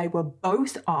house. They were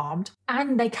both armed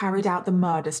and they carried out the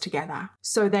murders together.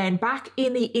 So then back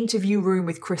in the interview room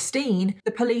with Christine,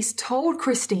 the police told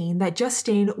Christine that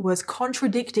Justin was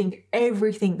contradicting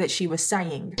everything that she was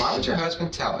saying. Why would your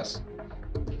husband tell us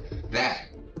that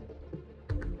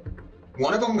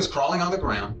one of them was crawling on the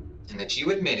ground and that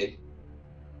you admitted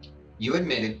You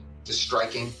admitted to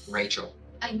striking Rachel.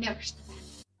 I never said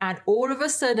that. And all of a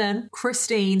sudden,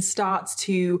 Christine starts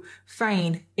to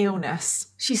feign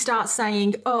illness. She starts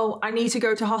saying, oh, I need to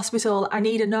go to hospital. I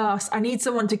need a nurse. I need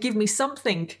someone to give me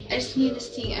something. I just need to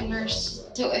see a nurse.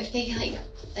 So if they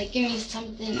give me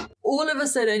something. All of a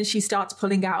sudden, she starts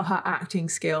pulling out her acting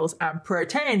skills and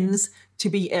pretends to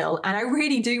be ill. And I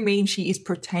really do mean she is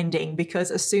pretending,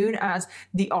 because as soon as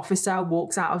the officer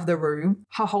walks out of the room,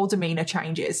 her whole demeanor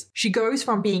changes. She goes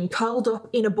from being curled up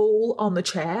in a ball on the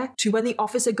chair to when the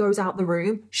officer goes out the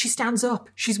room, she stands up,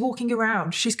 she's walking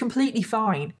around, she's completely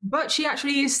fine. But she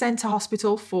actually is sent to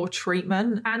hospital for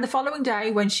treatment. And the following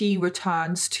day, when she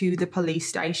returns to the police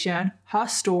station, her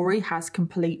story has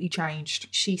completely changed.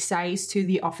 She says to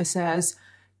the officers,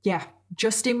 yeah,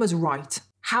 Justin was right.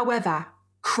 However,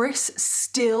 Chris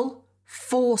still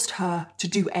forced her to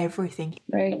do everything.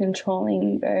 Very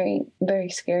controlling, very, very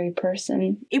scary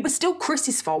person. It was still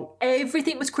Chris's fault.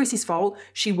 Everything was Chris's fault.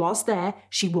 She was there.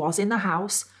 She was in the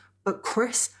house. But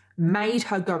Chris made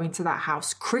her go into that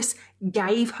house. Chris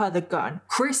gave her the gun.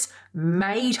 Chris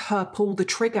made her pull the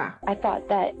trigger. I thought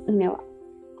that,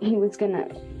 he was gonna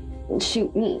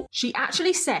shoot me. She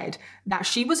actually said that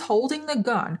she was holding the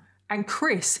gun and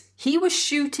Chris, he was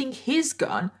shooting his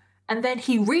gun, and then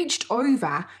he reached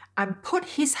over and put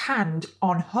his hand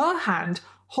on her hand,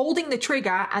 holding the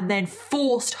trigger, and then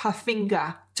forced her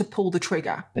finger to pull the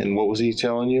trigger. And what was he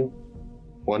telling you?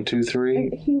 1, 2, 3?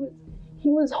 He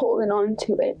was holding on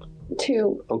to it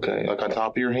too. Okay, like on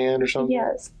top of your hand or something?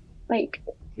 Yes. Like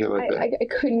that. I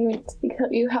couldn't even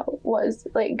tell you how it was.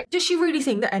 Like, does she really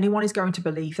think that anyone is going to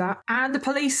believe that? And the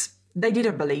police, they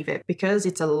didn't believe it, because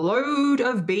it's a load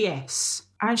of BS.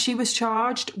 And she was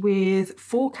charged with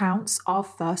 4 counts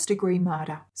of first-degree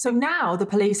murder. So now the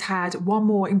police had one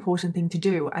more important thing to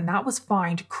do, and that was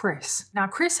find Chris. Now,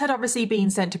 Chris had obviously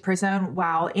been sent to prison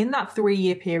while in that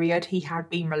 3-year period he had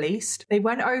been released. They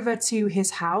went over to his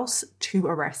house to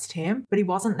arrest him, but he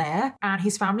wasn't there, and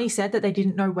his family said that they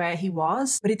didn't know where he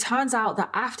was. But it turns out that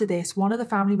after this, one of the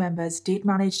family members did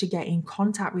manage to get in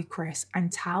contact with Chris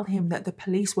and tell him that the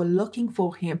police were looking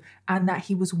for him and that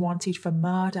he was wanted for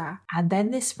murder. And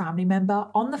then this family member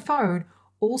on the phone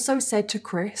also said to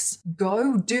Chris,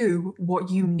 go do what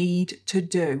you need to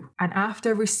do. And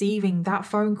after receiving that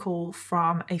phone call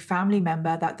from a family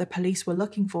member that the police were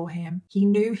looking for him, he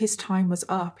knew his time was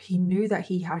up. He knew that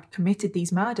he had committed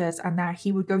these murders and that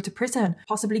he would go to prison,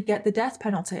 possibly get the death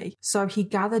penalty. So he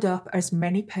gathered up as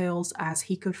many pills as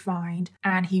he could find,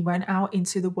 and he went out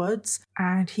into the woods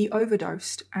and he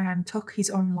overdosed and took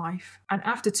his own life. And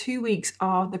after 2 weeks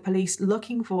of the police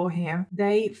looking for him,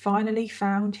 they finally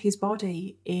found his body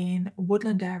in a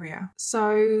woodland area.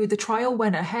 So the trial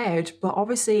went ahead, but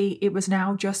obviously it was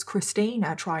now just Christine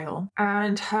at trial,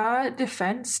 and her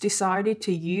defense decided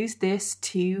to use this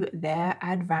to their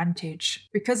advantage,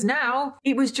 because now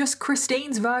it was just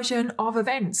Christine's version of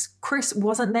events. Chris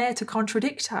wasn't there to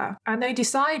contradict her, and they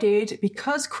decided,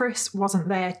 because Chris wasn't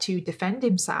there to defend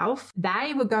himself,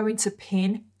 they were going to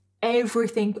pin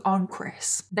everything on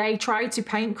Chris. They tried to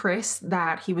paint Chris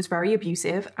that he was very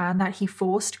abusive and that he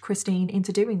forced Christine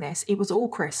into doing this. It was all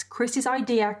Chris. Chris's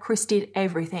idea. Chris did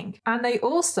everything. And they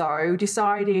also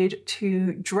decided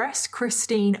to dress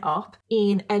Christine up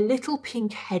in a little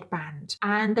pink headband.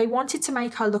 And they wanted to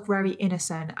make her look very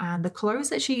innocent. And the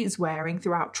clothes that she is wearing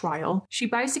throughout trial, she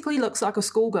basically looks like a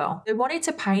schoolgirl. They wanted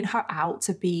to paint her out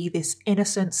to be this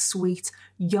innocent, sweet,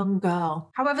 young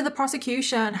girl. However, the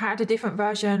prosecution had a different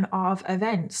version of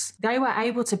events. They were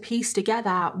able to piece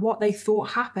together what they thought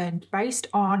happened based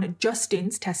on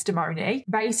Justin's testimony,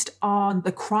 based on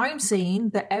the crime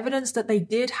scene, the evidence that they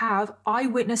did have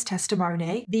eyewitness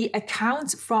testimony, the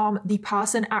account from the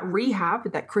person at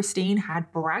rehab that Christine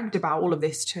had bragged about all of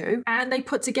this to, and they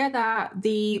put together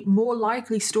the more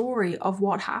likely story of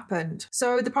what happened.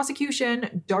 So the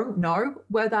prosecution don't know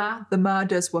whether the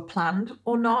murders were planned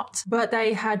or not, but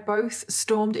they had both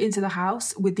stormed into the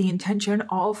house with the intention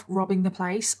of robbing the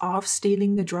place, of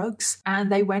stealing the drugs,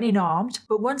 and they went in armed.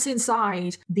 But once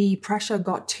inside, the pressure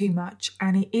got too much,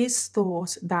 and it is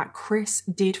thought that Chris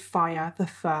did fire the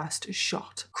first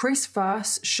shot. Chris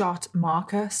first shot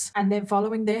Marcus, and then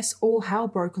following this, all hell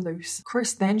broke loose.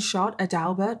 Chris then shot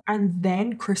Adalbert, and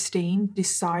then Christine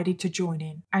decided to join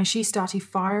in, and she started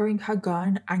firing her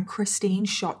gun, and Christine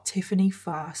shot Tiffany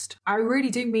first. I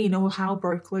really do mean all hell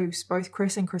broke loose. Both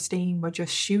Chris and Christine were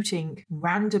just shooting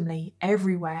randomly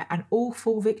everywhere, and all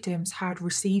 4 victims had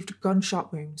received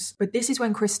gunshot wounds. But this is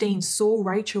when Christine saw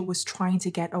Rachel was trying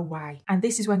to get away, and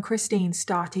this is when Christine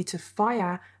started to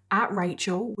fire at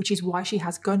Rachel, which is why she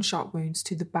has gunshot wounds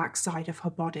to the backside of her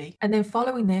body. And then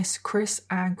following this, Chris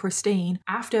and Christine,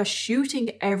 after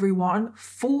shooting everyone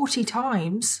 40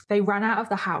 times, they ran out of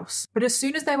the house. But as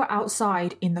soon as they were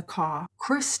outside in the car,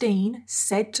 Christine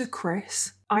said to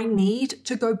Chris, "I need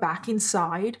to go back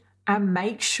inside and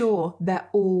make sure they're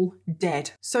all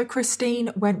dead." So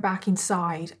Christine went back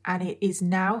inside, and it is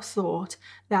now thought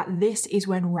that this is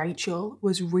when Rachel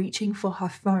was reaching for her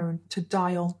phone to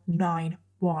dial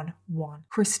 911.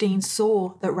 Christine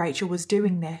saw that Rachel was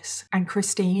doing this, and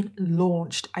Christine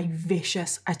launched a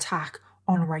vicious attack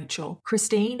on Rachel.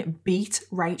 Christine beat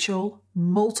Rachel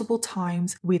multiple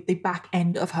times with the back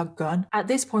end of her gun. At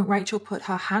this point, Rachel put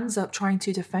her hands up trying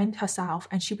to defend herself,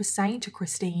 and she was saying to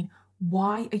Christine,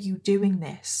 "Why are you doing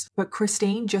this?" But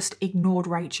Christine just ignored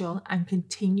Rachel and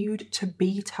continued to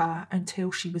beat her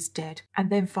until she was dead. And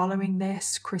then following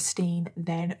this, Christine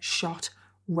then shot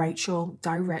Rachel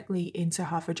directly into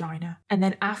her vagina. And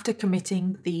then after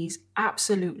committing these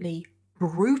absolutely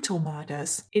brutal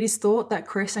murders, it is thought that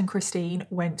Chris and Christine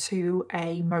went to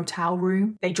a motel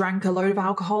room. They drank a load of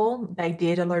alcohol, they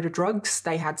did a load of drugs,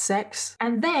 they had sex.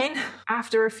 And then,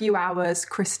 after a few hours,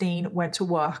 Christine went to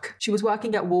work. She was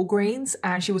working at Walgreens,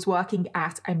 and she was working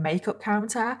at a makeup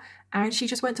counter, and she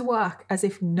just went to work as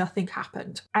if nothing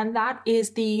happened. And that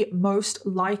is the most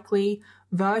likely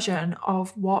version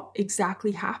of what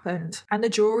exactly happened. And the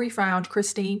jury found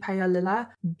Christine Raolillà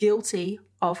guilty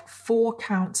of 4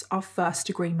 counts of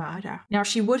first-degree murder. Now,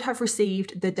 she would have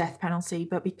received the death penalty,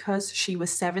 but because she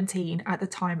was 17 at the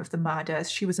time of the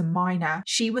murders, she was a minor,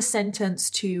 she was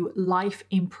sentenced to life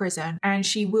in prison, and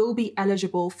she will be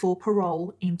eligible for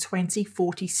parole in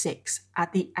 2046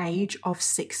 at the age of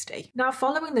 60. Now,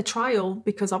 following the trial,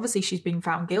 because obviously she's been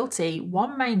found guilty,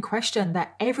 one main question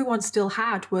that everyone still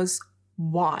had was,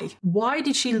 why? Why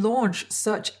did she launch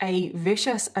such a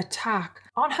vicious attack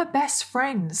on her best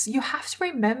friends? You have to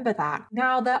remember that.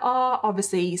 Now, there are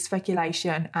obviously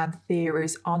speculation and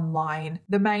theories online.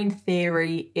 The main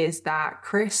theory is that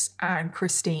Chris and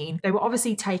Christine, they were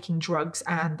obviously taking drugs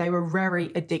and they were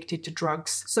very addicted to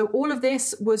drugs. So all of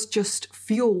this was just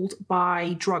fueled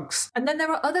by drugs. And then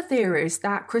there are other theories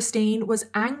that Christine was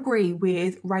angry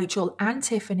with Rachel and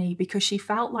Tiffany because she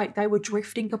felt like they were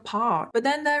drifting apart. But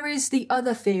then there is the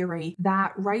other theory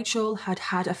that Rachel had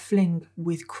had a fling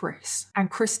with Chris, and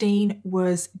Christine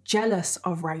was jealous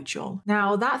of Rachel.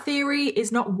 Now, that theory is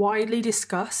not widely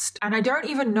discussed, and I don't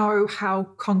even know how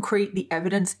concrete the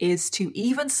evidence is to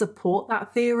even support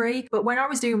that theory. But when I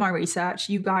was doing my research,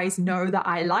 you guys know that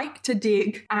I like to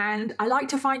dig and I like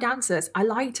to find answers. I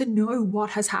like to know what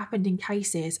has happened in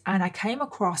cases, and I came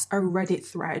across a Reddit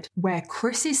thread where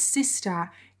Chris's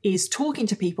sister is talking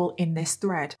to people in this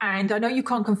thread. And I know you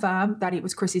can't confirm that it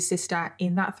was Chris's sister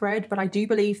in that thread, but I do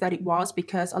believe that it was,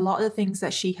 because a lot of the things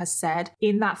that she has said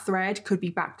in that thread could be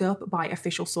backed up by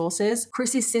official sources.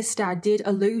 Chris's sister did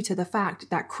allude to the fact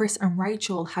that Chris and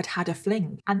Rachel had had a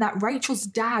fling, and that Rachel's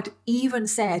dad even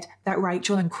said that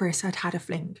Rachel and Chris had had a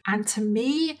fling. And to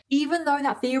me, even though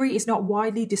that theory is not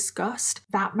widely discussed,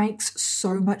 that makes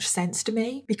so much sense to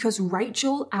me, because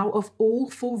Rachel, out of all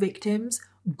 4 victims,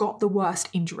 got the worst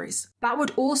injuries. That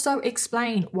would also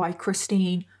explain why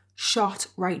Christine shot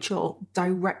Rachel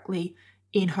directly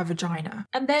in her vagina.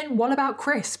 And then what about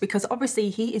Chris? Because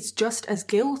obviously he is just as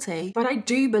guilty, but I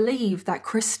do believe that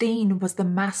Christine was the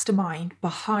mastermind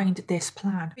behind this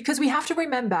plan. Because we have to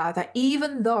remember that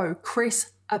even though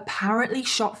Chris apparently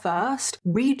shot first,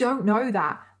 we don't know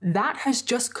that. That has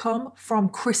just come from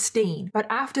Christine. But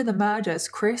after the murders,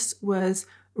 Chris was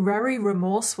very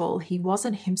remorseful. He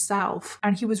wasn't himself,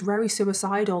 and he was very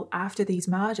suicidal after these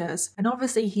murders. And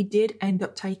obviously he did end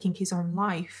up taking his own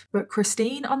life. But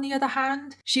Christine, on the other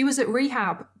hand, she was at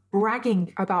rehab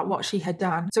bragging about what she had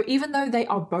done. So even though they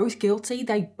are both guilty,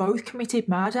 they both committed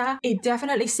murder, it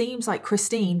definitely seems like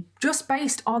Christine, just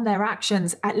based on their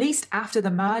actions, at least after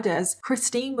the murders,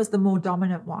 Christine was the more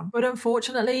dominant one. But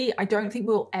unfortunately, I don't think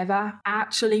we'll ever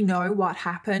actually know what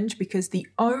happened, because the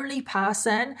only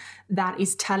person that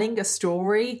is telling a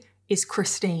story is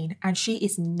Christine, and she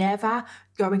is never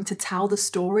going to tell the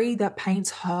story that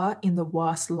paints her in the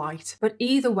worst light. But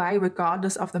either way,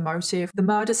 regardless of the motive, the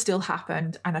murder still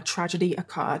happened and a tragedy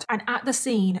occurred. And at the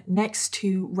scene next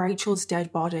to Rachel's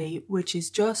dead body, which is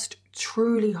just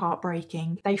truly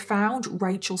heartbreaking, they found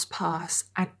Rachel's purse,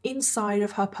 and inside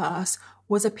of her purse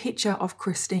was a picture of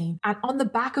Christine. And on the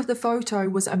back of the photo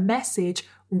was a message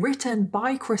written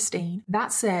by Christine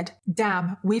that said,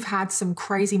 "Damn, we've had some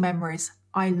crazy memories.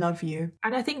 I love you."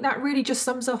 And I think that really just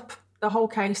sums up the whole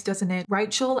case, doesn't it?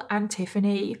 Rachel and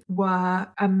Tiffany were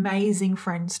amazing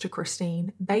friends to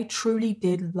Christine. They truly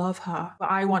did love her. But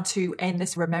I want to end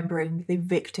this remembering the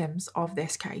victims of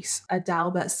this case.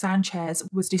 Adalbert Sanchez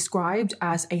was described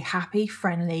as a happy,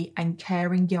 friendly, and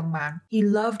caring young man. He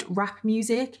loved rap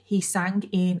music. He sang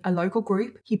in a local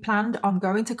group. He planned on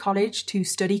going to college to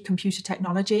study computer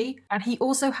technology. And he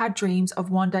also had dreams of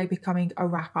one day becoming a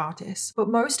rap artist. But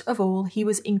most of all, he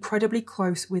was incredibly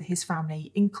close with his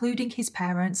family, including his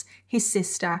parents, his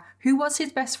sister, who was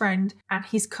his best friend, and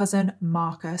his cousin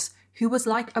Marcus, who was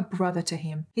like a brother to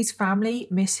him. His family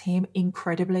miss him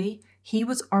incredibly. He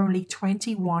was only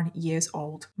 21 years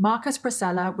old. Marcus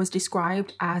Priscilla was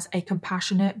described as a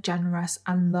compassionate, generous,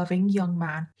 and loving young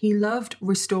man. He loved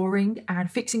restoring and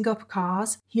fixing up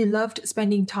cars. He loved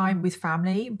spending time with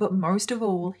family, but most of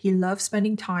all, he loved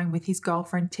spending time with his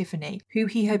girlfriend Tiffany, who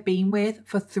he had been with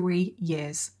for 3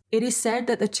 years. It is said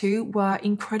that the two were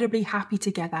incredibly happy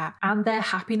together, and their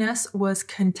happiness was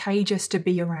contagious to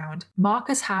be around.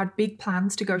 Marcus had big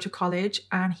plans to go to college,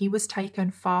 and he was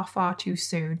taken far, far too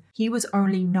soon. He was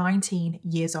only 19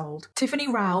 years old. Tiffany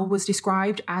Raoul was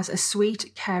described as a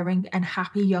sweet, caring, and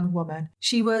happy young woman.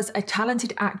 She was a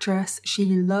talented actress, she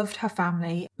loved her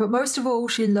family, but most of all,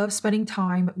 she loved spending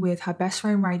time with her best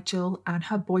friend Rachel and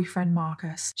her boyfriend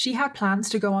Marcus. She had plans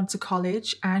to go on to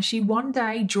college, and she one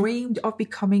day dreamed of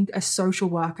becoming a social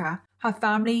worker. Her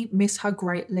family missed her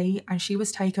greatly, and she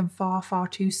was taken far, far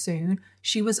too soon.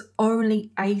 She was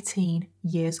only 18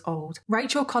 years old.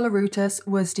 Rachel Colorutas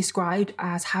was described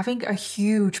as having a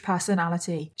huge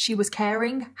personality. She was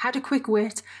caring, had a quick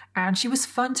wit, and she was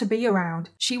fun to be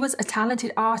around. She was a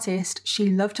talented artist,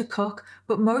 she loved to cook,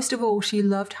 but most of all, she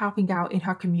loved helping out in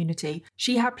her community.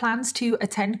 She had plans to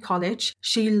attend college,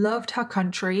 she loved her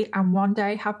country, and one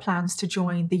day had plans to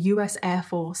join the US Air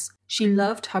Force. She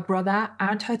loved her brother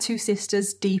and her two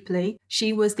sisters deeply.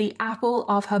 She was the apple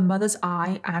of her mother's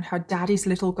eye and her daddy's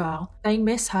little girl. They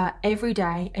miss her every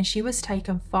day, and she was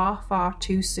taken far, far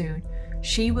too soon.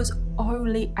 She was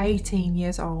only 18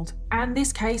 years old. And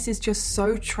this case is just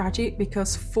so tragic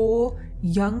because 4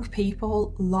 young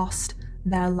people lost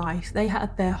their life. They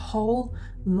had their whole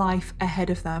life ahead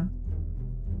of them.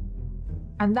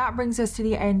 And that brings us to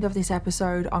the end of this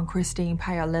episode on Christine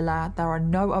Paolilla. There are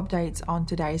no updates on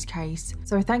today's case.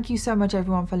 So thank you so much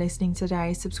everyone for listening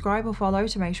today. Subscribe or follow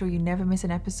to make sure you never miss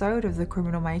an episode of The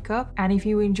Criminal Makeup. And if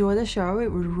you enjoy the show,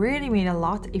 it would really mean a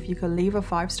lot if you could leave a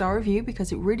 5-star review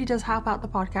because it really does help out the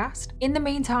podcast. In the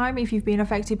meantime, if you've been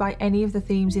affected by any of the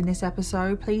themes in this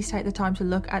episode, please take the time to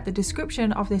look at the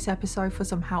description of this episode for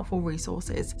some helpful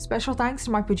resources. Special thanks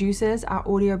to my producers at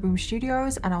Audio Boom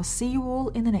Studios, and I'll see you all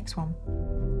in the next one.